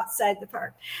was outside the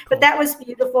park. Cool. But that was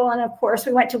beautiful. And, of course,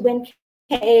 we went to Wind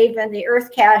Cave, and the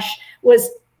earth cache was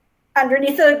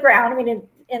underneath the ground, I mean,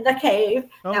 in the cave.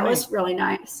 That was really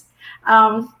nice.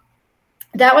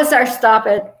 That was our stop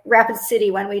at Rapid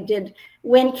City when we did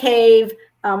Wind Cave,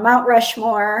 Mount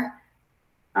Rushmore,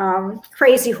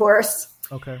 Crazy Horse.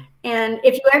 Okay. And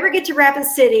if you ever get to Rapid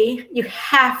City, you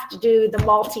have to do the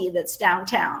multi that's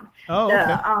downtown.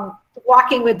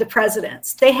 Walking with the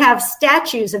presidents. They have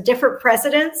statues of different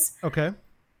presidents. Okay.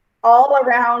 All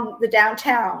around the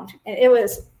downtown. And it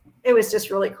was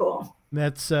just really cool.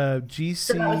 That's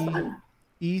GC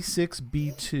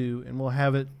E6B2, and we'll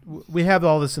have it. We have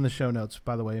all this in the show notes,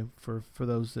 by the way, for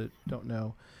those that don't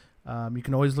know. You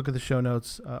can always look at the show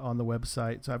notes on the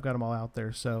website. So I've got them all out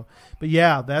there. So, but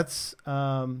yeah, that's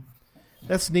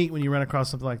neat when you run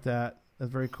across something like that.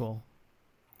 That's very cool.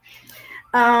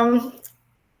 Then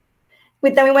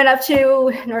we went up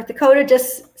to North Dakota,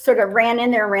 just sort of ran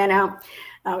in there, ran out,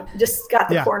 just got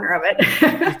the corner of it.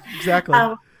 Exactly.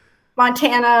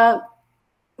 Montana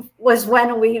was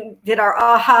when we did our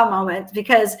aha moment,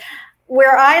 because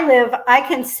where I live, I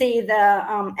can see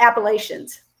the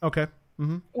Appalachians. Okay.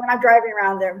 Mm-hmm. When I'm driving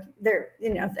around they're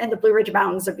and the Blue Ridge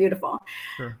Mountains are beautiful.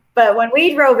 Sure. But when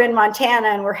we drove in Montana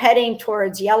and we're heading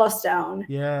towards Yellowstone.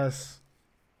 Yes.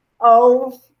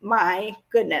 Oh my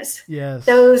goodness. Yes.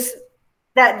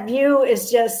 That view is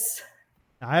just.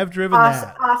 I have driven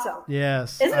that. Awesome.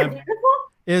 Yes. Isn't it beautiful?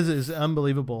 It is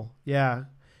unbelievable. Yeah.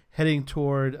 Heading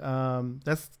toward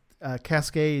that's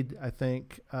Cascade, I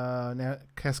think,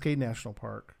 Cascade National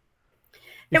Park.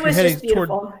 It was just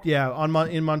beautiful.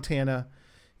 In Montana.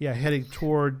 Yeah, heading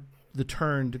toward the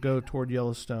turn to go toward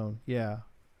Yellowstone. Yeah,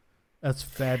 that's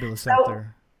fabulous out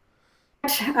there.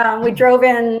 We drove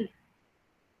in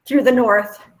through the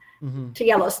north to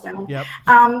Yellowstone. Yep.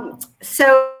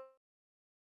 So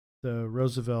the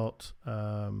Roosevelt.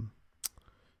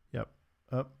 Yep.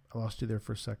 Oh, I lost you there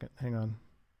for a second. Hang on.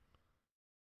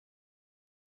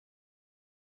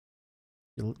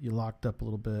 You locked up a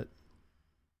little bit.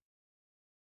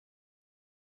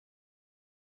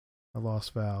 I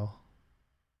lost Val.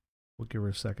 We'll give her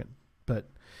a second. But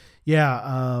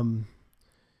yeah,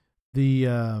 the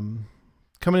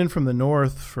coming in from the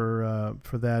north for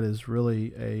that is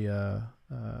really a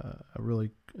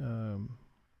really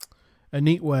a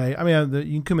neat way. I mean,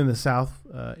 you can come in the south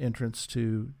entrance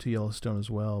to Yellowstone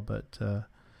as well, but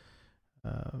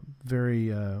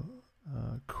very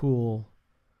cool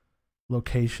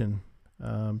location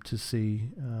to see.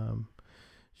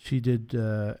 She did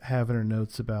have in her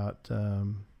notes about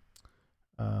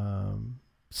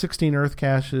 16 earth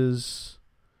caches,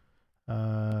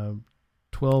 12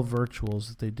 virtuals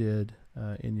that they did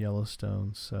in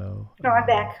Yellowstone. So I'm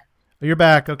back. You're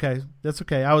back. Okay, that's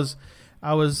okay. I was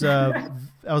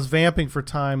vamping for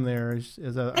time there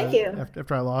Thank you.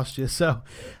 After I lost you. So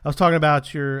I was talking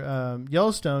about your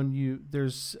Yellowstone.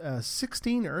 There's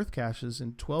 16 earth caches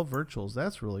and 12 virtuals.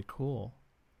 That's really cool.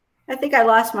 I think I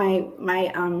lost my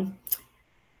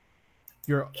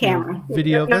your camera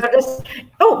video. No,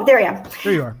 there I am.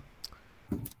 There you are.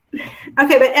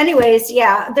 Okay, but anyways,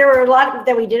 yeah, there were a lot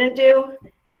that we didn't do.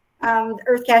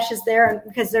 Earth caches there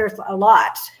because there's a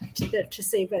lot to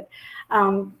see, but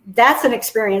that's an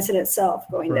experience in itself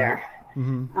going there.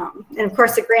 Mm-hmm. And of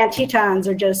course, the Grand Tetons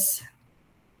are just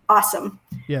awesome.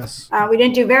 Yes. We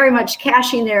didn't do very much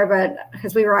caching there, but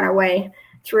because we were on our way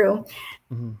through.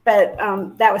 Mm-hmm. But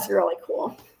that was really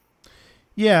cool.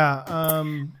 Yeah,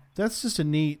 that's just a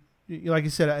neat, like you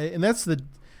said, and that's the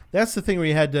thing where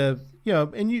you had to,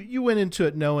 and you went into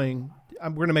it knowing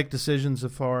we're going to make decisions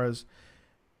as far as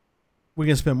we're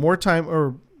going to spend more time,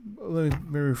 or let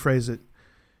me rephrase it.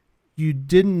 You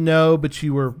didn't know, but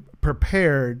you were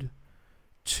prepared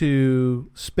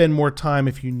to spend more time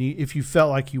if you felt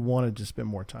like you wanted to spend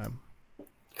more time.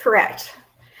 Correct.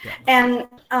 Yeah. And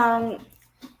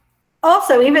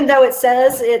also, even though it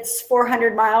says it's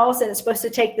 400 miles and it's supposed to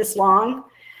take this long,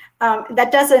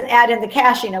 that doesn't add in the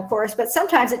caching, of course, but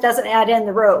sometimes it doesn't add in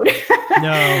the road.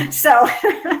 No. So,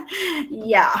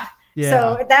 yeah.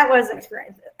 So that was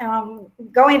experience.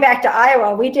 Going back to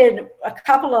Iowa, we did a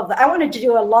couple of I wanted to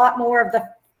do a lot more of the,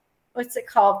 what's it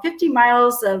called, 50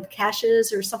 miles of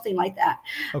caches or something like that.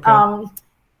 Okay.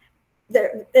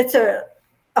 It's a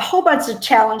whole bunch of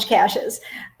challenge caches,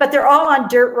 but they're all on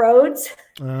dirt roads.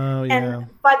 Oh, yeah.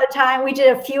 And by the time we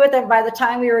did a few of them, by the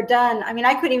time we were done, I mean,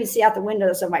 I couldn't even see out the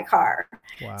windows of my car.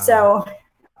 Wow. So,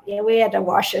 yeah, we had to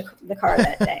wash the car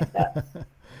that day.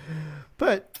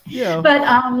 But yeah.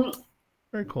 But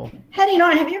very cool. Heading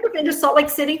on, have you ever been to Salt Lake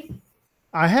City?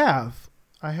 I have.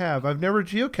 I've never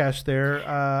geocached there.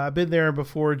 I've been there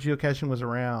before geocaching was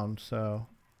around, so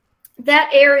that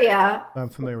area. I'm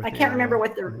familiar with. I can't remember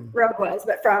what the road was,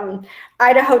 but from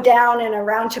Idaho down and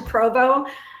around to Provo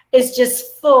is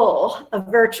just full of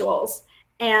virtuals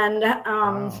and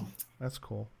wow, that's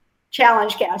cool.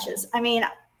 Challenge caches. I mean,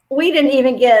 we didn't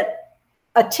even get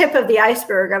a tip of the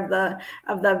iceberg of the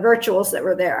virtuals that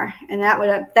were there, and that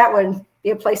would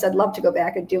be a place I'd love to go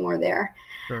back and do more there.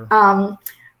 Sure.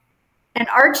 And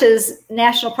Arches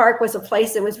National Park was a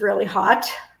place that was really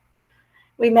hot.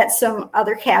 We met some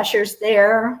other cachers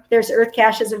there. There's earth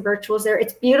caches and virtuals there.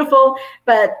 It's beautiful,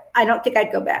 but I don't think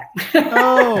I'd go back.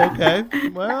 Oh, okay.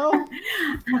 Well,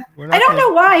 I don't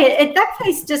know why. That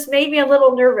place just made me a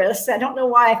little nervous. I don't know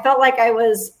why. I felt like I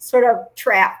was sort of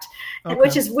trapped,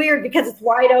 which is weird because it's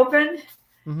wide open.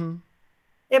 Mm-hmm.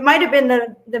 It might have been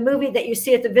the movie that you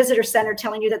see at the visitor center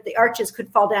telling you that the arches could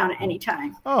fall down at any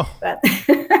time. Oh, but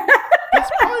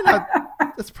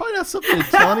that's probably not something to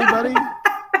tell anybody.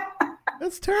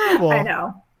 That's terrible. I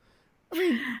know. I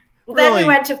mean, really, then we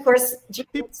went to, of course,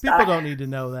 people don't need to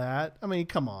know that. I mean,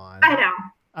 come on. I know.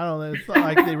 I don't know. It's not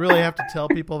like they really have to tell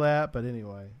people that, but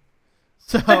anyway.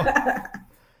 So,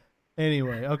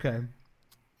 anyway, okay.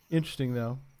 Interesting,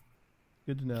 though.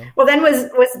 Good to know. Well, then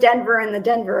was Denver and the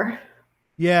Denver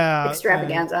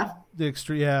extravaganza.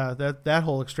 That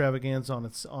whole extravaganza on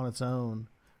its own.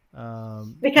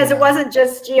 Because it wasn't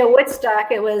just Geo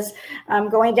Woodstock. It was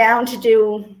going down to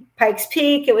do Pikes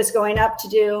Peak. It was going up to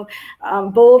do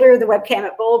Boulder, the webcam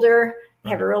at Boulder. They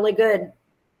have a really good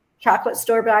chocolate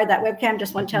store by that webcam.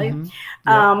 Just want to tell you.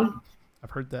 I've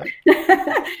heard that.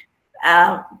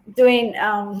 Doing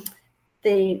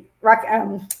the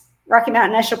Rocky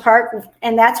Mountain National Park,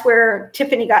 and that's where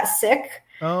Tiffany got sick.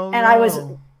 Oh, and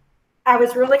no. I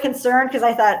was really concerned because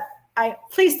I thought,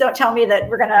 please don't tell me that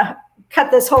we're going to cut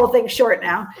this whole thing short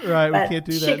now. Right, but we can't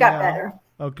do that. She got now. better.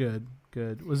 Oh, good.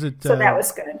 Was it? So that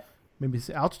was good. Maybe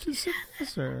altitude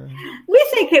sickness, or we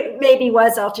think it maybe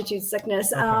was altitude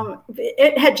sickness. Okay.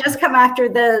 It had just come after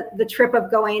the trip of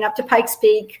going up to Pikes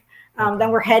Peak. Then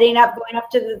we're heading up, going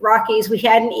up to the Rockies. We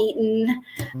hadn't eaten.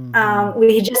 Mm-hmm.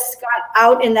 We just got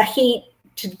out in the heat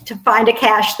to find a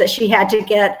cache that she had to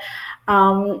get.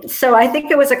 So I think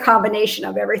it was a combination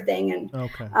of everything. And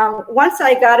once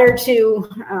I got her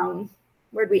to,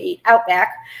 where'd we eat?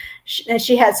 Outback. And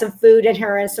she had some food in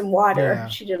her and some water. Yeah.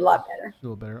 She did a lot better. A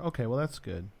little better. Okay, well, that's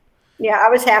good. Yeah, I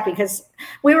was happy because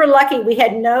we were lucky. We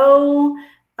had no,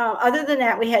 other than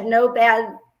that, we had no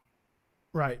bad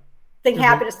thing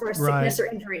happen as far as sickness or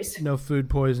injuries. No food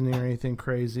poisoning or anything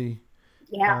crazy.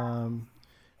 Yeah.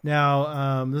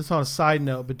 Now, this is on a side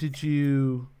note, but did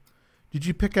you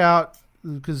pick out,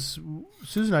 because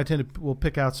Susan and I will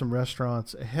pick out some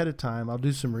restaurants ahead of time. I'll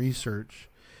do some research.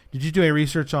 Did you do any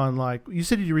research on, like, you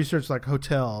said you researched like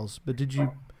hotels, but did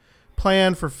you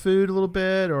plan for food a little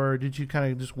bit, or did you kind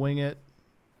of just wing it?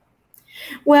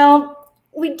 Well,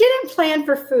 we didn't plan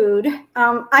for food.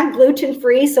 I'm gluten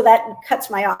free, so that cuts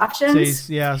my options.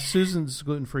 See, yeah, Susan's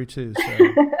gluten free too,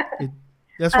 so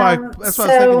that's why. That's why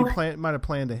I was thinking you might have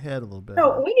planned ahead a little bit.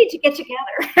 Oh, we need to get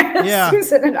together, yeah,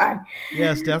 Susan and I.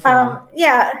 Yes, definitely.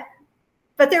 Yeah.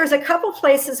 But there was a couple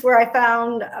places where I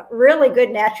found really good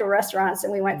natural restaurants,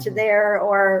 and we went to there,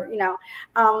 or,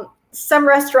 some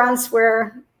restaurants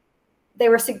where they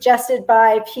were suggested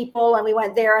by people, and we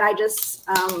went there, and I just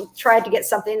tried to get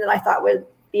something that I thought would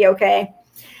be okay.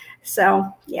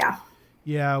 So, yeah.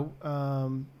 Yeah,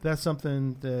 that's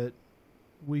something that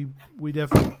we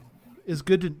definitely is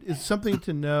good to, it's something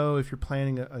to know if you're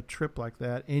planning a trip like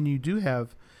that, and you do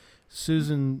have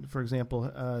Susan, for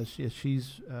example,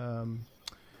 she's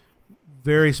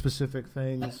very specific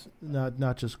things,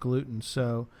 not just gluten.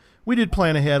 So we did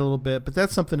plan ahead a little bit, but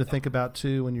that's something to think about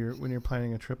too when you're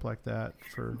planning a trip like that.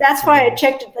 That's why I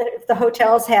checked if the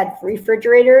hotels had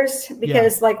refrigerators,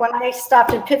 because like when I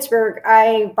stopped in Pittsburgh,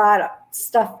 I bought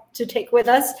stuff to take with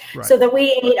us so that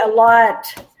we ate a lot.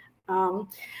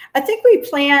 I think we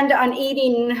planned on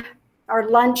eating our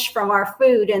lunch from our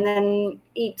food and then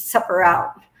eat supper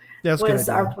out. That's a good was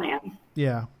idea. our plan.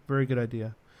 Yeah, very good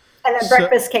idea. And then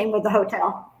breakfast came with the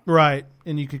hotel. Right,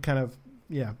 and you could kind of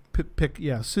pick.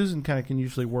 Susan kind of can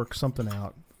usually work something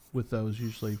out with those,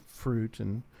 usually fruit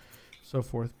and so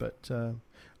forth. But all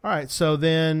right, so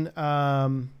then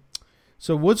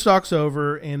so Woodstock's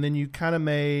over, and then you kind of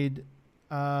made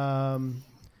kind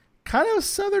of a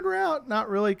southern route, not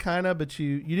really kind of, but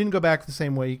you didn't go back the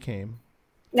same way you came.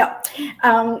 No,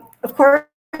 of course.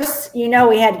 We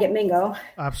had to get Mingo.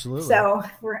 Absolutely. So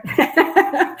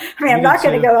I'm not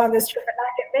going to go on this trip and not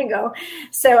get Mingo.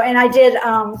 So, and I did,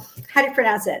 how do you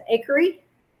pronounce it? Akery?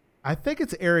 I think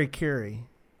it's Ari Carey.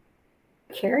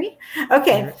 Carey?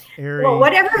 Okay. Well,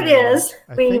 whatever it is,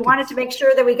 we wanted to make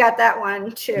sure that we got that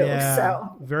one too. Yeah,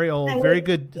 so very old, very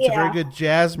good. It's a very good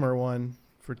Jasmer one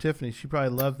for Tiffany. She probably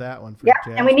loved that one.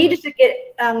 Jasmer. And we needed to get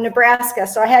Nebraska,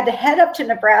 so I had to head up to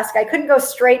Nebraska. I couldn't go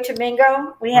straight to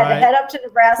Mingo. We had to head up to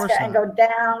Nebraska and go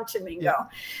down to Mingo.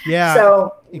 Yeah.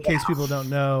 So in case people don't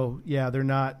know, they're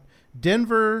not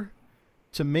Denver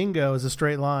to Mingo is a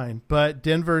straight line, but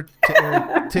Denver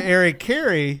to Ari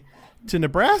Carey to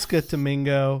Nebraska to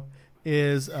Mingo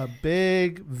is a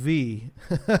big V.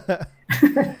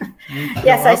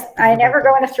 Yes, I never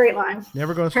go in a straight line.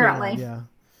 Never go in a straight line. Yeah.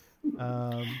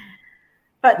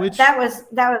 But that was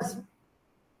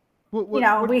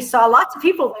we saw lots of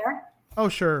people there. Oh,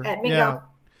 sure. At Mingo. Yeah.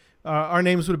 Our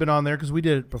names would have been on there because we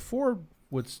did it before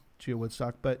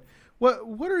Woodstock. But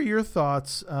what are your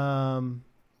thoughts? I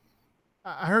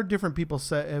heard different people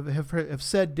have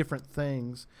said different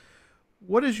things.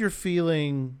 What is your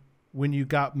feeling when you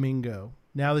got Mingo?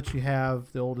 Now that you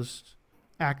have the oldest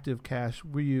active cache,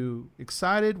 were you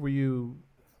excited? Were you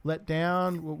let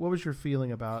down? What was your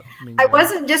feeling about Mingo? I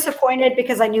wasn't disappointed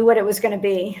because I knew what it was going to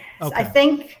be. Okay. I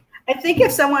think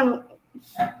if someone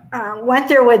went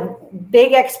there with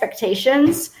big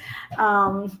expectations,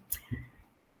 that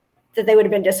they would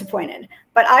have been disappointed.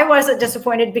 But I wasn't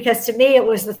disappointed because to me it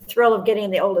was the thrill of getting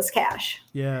the oldest cache.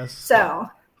 Yes. So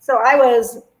I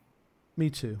was. Me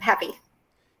too. Happy.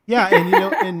 Yeah, and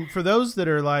and for those that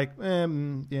are like, I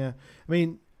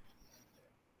mean,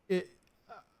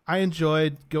 I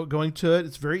enjoyed going to it.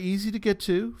 It's very easy to get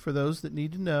to for those that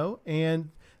need to know.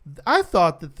 And I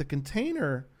thought that the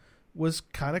container was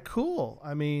kind of cool.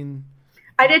 I mean,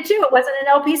 I did too. It wasn't an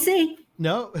LPC.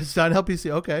 No, it's not an LPC.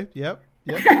 Okay. Yep.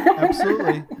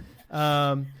 Absolutely.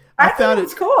 I found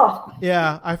it cool.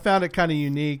 Yeah, I found it kind of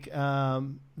unique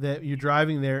that you're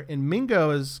driving there. And Mingo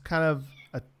is kind of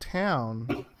a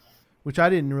town, which I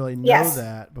didn't really know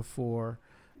that before.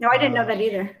 No, I didn't know that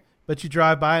either. But you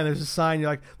drive by and there's a sign. You're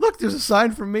like, look, there's a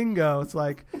sign for Mingo. It's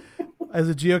like, as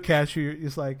a geocacher, you're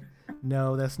just like,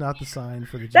 no, that's not the sign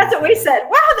for the geocacher. That's what we said.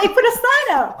 Wow, they put a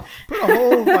sign up. Put a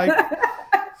whole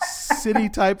city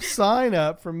type sign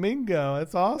up for Mingo.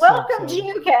 That's awesome. Welcome,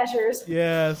 geocachers.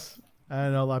 Yes. I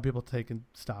know a lot of people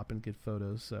stop and get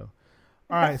photos. So,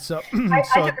 all right. So I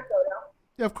took a photo.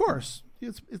 Yeah, of course.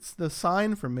 It's the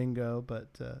sign for Mingo, but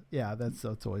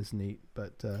that's always neat.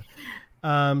 But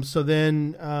so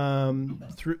then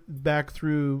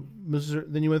through Missouri.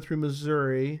 Then you went through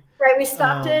Missouri. Right. We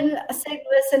stopped in St.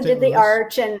 Louis and did the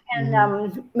Arch, and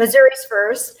Missouri's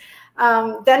first.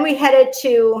 Then we headed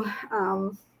to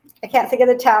I can't think of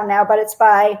the town now, but it's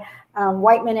by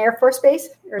Whiteman Air Force Base.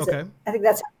 Or is it? I think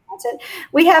that's how you pronounce it.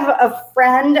 We have a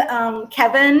friend,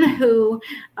 Kevin, who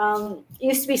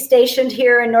used to be stationed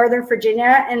here in Northern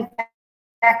Virginia. And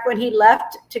back when he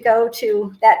left to go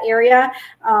to that area,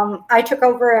 I took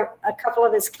over a couple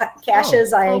of his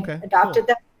caches. I adopted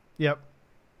them. Yep.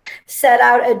 Set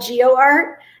out a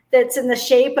GeoArt that's in the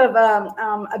shape of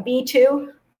a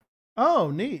B-2. Oh,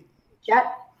 neat.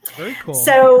 Jet. Very cool.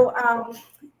 So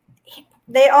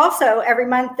they also, every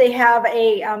month, they have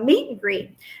a meet and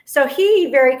greet. So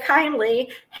he very kindly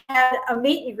had a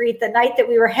meet and greet the night that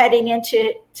we were heading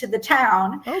into the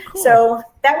town. Oh, cool. So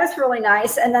that was really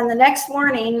nice. And then the next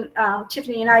morning,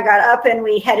 Tiffany and I got up and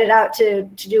we headed out to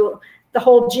do the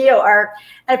whole GeoArt.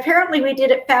 And apparently we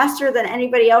did it faster than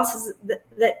anybody else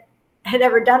that had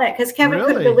ever done it, because Kevin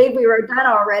couldn't believe we were done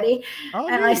already. Oh,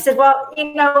 and I said, well,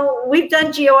 we've done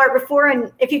GeoArt before,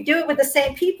 and if you do it with the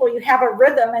same people, you have a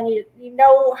rhythm and you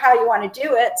know how you want to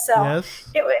do it. So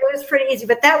it was pretty easy,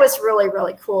 but that was really,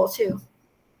 really cool too.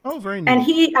 Oh, very nice.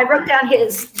 And I wrote down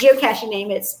his geocaching name.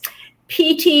 It's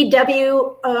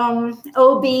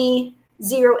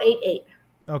PTWOB088.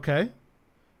 Okay.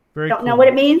 Very Don't know what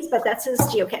it means, but that's his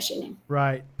geocaching name.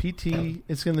 Right. PT,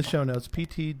 it's in the show notes.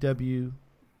 PTW.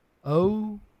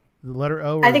 The letter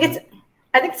O? I think it's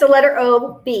I think it's the letter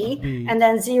O, B, B, and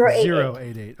then 088.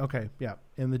 088. Okay, yeah.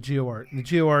 And the GeoArt. The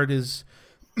GeoArt is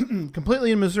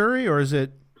completely in Missouri, or is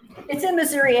it? It's in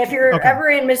Missouri. If you're ever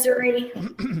in Missouri,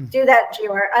 do that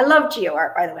GeoArt. I love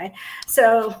GeoArt, by the way.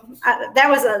 So that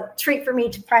was a treat for me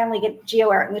to finally get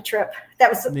GeoArt in the trip. That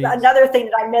was another thing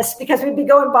that I missed because we'd be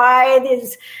going by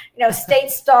these, state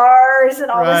stars and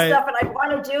all this stuff, and I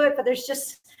want to do it, but there's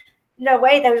just no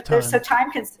way. They're so time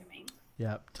consuming.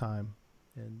 Yeah, time.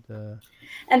 And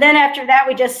then after that,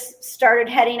 we just started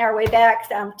heading our way back.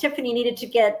 Tiffany needed to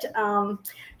get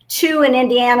 2 in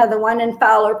Indiana, the one in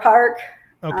Fowler Park.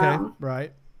 Okay,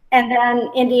 right. And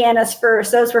then Indiana's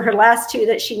first. Those were her last 2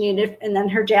 that she needed, and then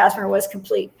her Jasmer was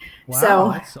complete. Wow,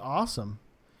 so that's awesome.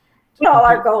 All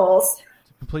our goals.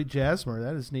 To complete Jasmer,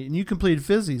 that is neat. And you completed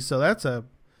Fizzy, so that's and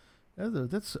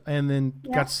then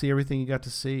got to see everything you got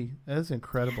to see. That's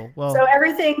incredible. Well, so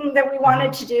everything that we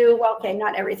wanted to do, well, okay,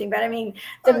 not everything, but I mean,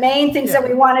 the main things that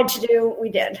we wanted to do, we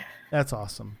did. That's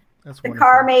awesome. That's the wonderful.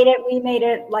 car made it. We made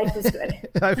it. Life was good.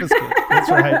 Life was good.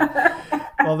 That's right.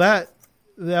 Well, that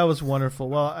was wonderful.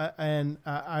 Well, I'm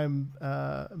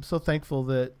so thankful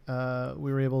that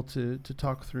we were able to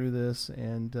talk through this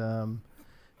and to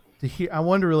hear. I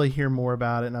wanted to really hear more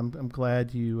about it, and I'm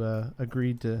glad you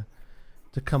agreed to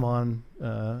come on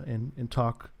and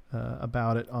talk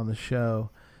about it on the show.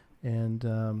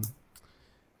 And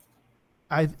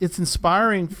it's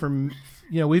inspiring from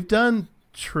we've done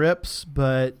trips,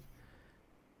 but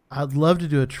I'd love to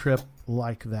do a trip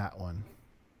like that one.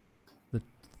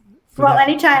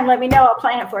 Anytime, let me know. I'll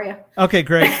plan it for you. Okay,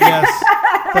 great. Yes,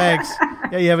 thanks.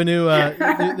 Yeah, you have a new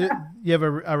you have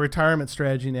a retirement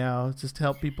strategy now. It's just to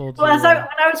help people. When I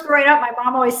was growing up, my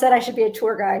mom always said I should be a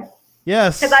tour guide.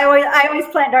 Yes, because I always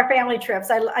planned our family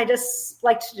trips. I just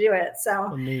like to do it.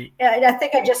 So I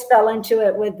think I just fell into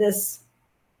it with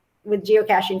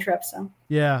geocaching trips. So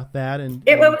yeah, that and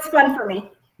it was fun for me.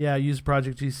 Yeah, use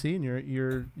Project GC and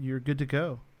you're good to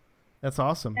go. That's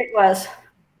awesome. It was.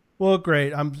 Well,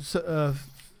 great. I'm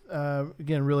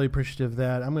again really appreciative of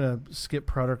that. I'm going to skip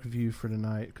product review for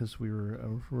tonight because we're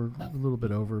a little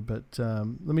bit over. But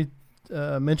let me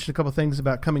mention a couple things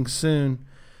about coming soon.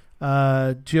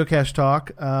 Geocache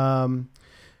Talk.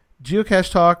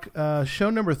 Geocache Talk show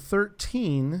number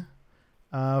 13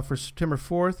 for September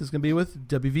 4th is going to be with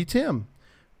WV Tim.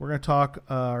 We're going to talk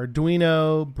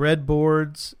Arduino,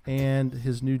 breadboards, and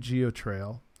his new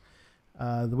GeoTrail.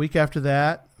 The week after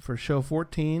that, for show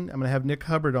 14, I'm going to have Nick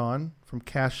Hubbard on from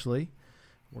Cachly.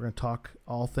 We're going to talk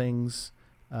all things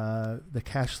the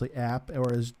Cachly app,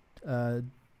 or as Joshua,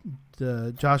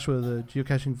 the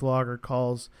geocaching vlogger,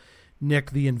 calls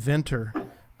Nick the inventor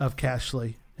of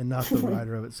Cachly and not the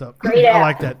writer of it. So I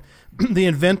like that. The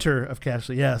inventor of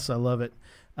Cachly. Yes, I love it.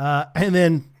 And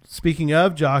then speaking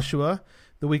of Joshua,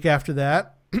 the week after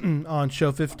that, on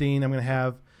show 15, I'm going to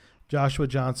have Joshua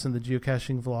Johnson, the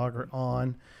geocaching vlogger,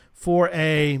 on for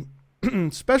a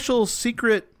special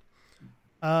secret.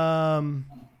 Can't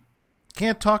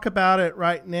talk about it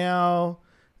right now.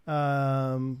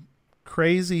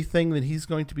 Crazy thing that he's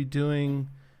going to be doing.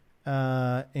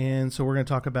 And so we're going to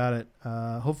talk about it.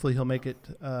 Hopefully he'll make it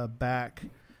back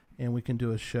and we can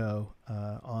do a show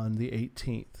on the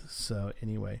 18th. So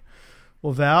anyway,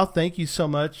 well, Val, thank you so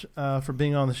much for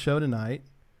being on the show tonight.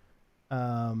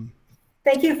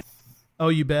 Thank you. Oh,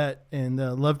 you bet, and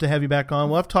love to have you back on.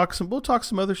 We'll talk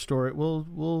some other story.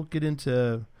 We'll get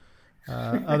into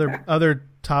other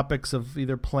topics of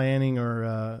either planning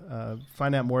or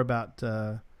find out more about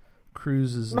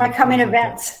cruises. My coming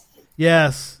events.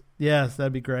 Yes,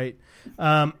 that'd be great.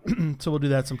 So we'll do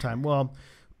that sometime. Well,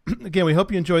 again, we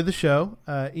hope you enjoyed the show.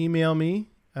 Email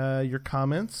me your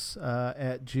comments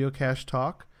at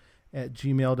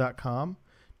geocachetalk@gmail.com.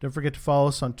 Don't forget to follow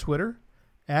us on Twitter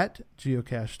at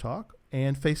geocachetalk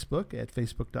and Facebook at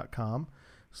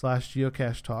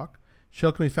facebook.com/geocachetalk.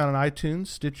 Show can be found on iTunes,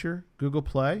 Stitcher, Google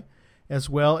Play, as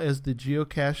well as the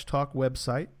Geocache Talk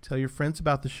website. Tell your friends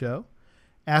about the show.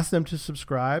 Ask them to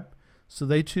subscribe so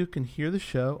they too can hear the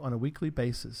show on a weekly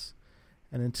basis.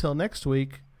 And until next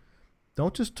week,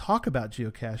 don't just talk about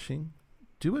geocaching.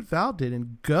 Do what Val did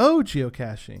and go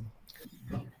geocaching.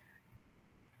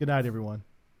 Good night, everyone.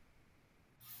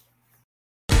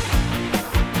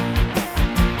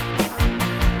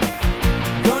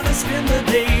 Gonna spend the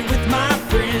day with my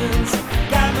friends.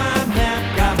 Got my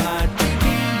map, got my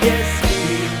GPS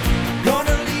key.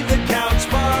 Gonna leave the couch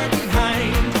far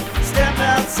behind. Step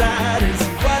outside and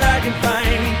see what I can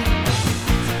find.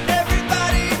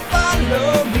 Everybody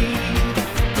follow me.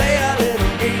 Play a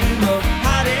little game of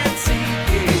hide and seek.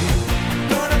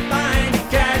 Gonna find a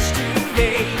cache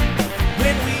today.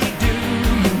 When we do,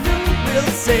 you know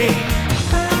we'll say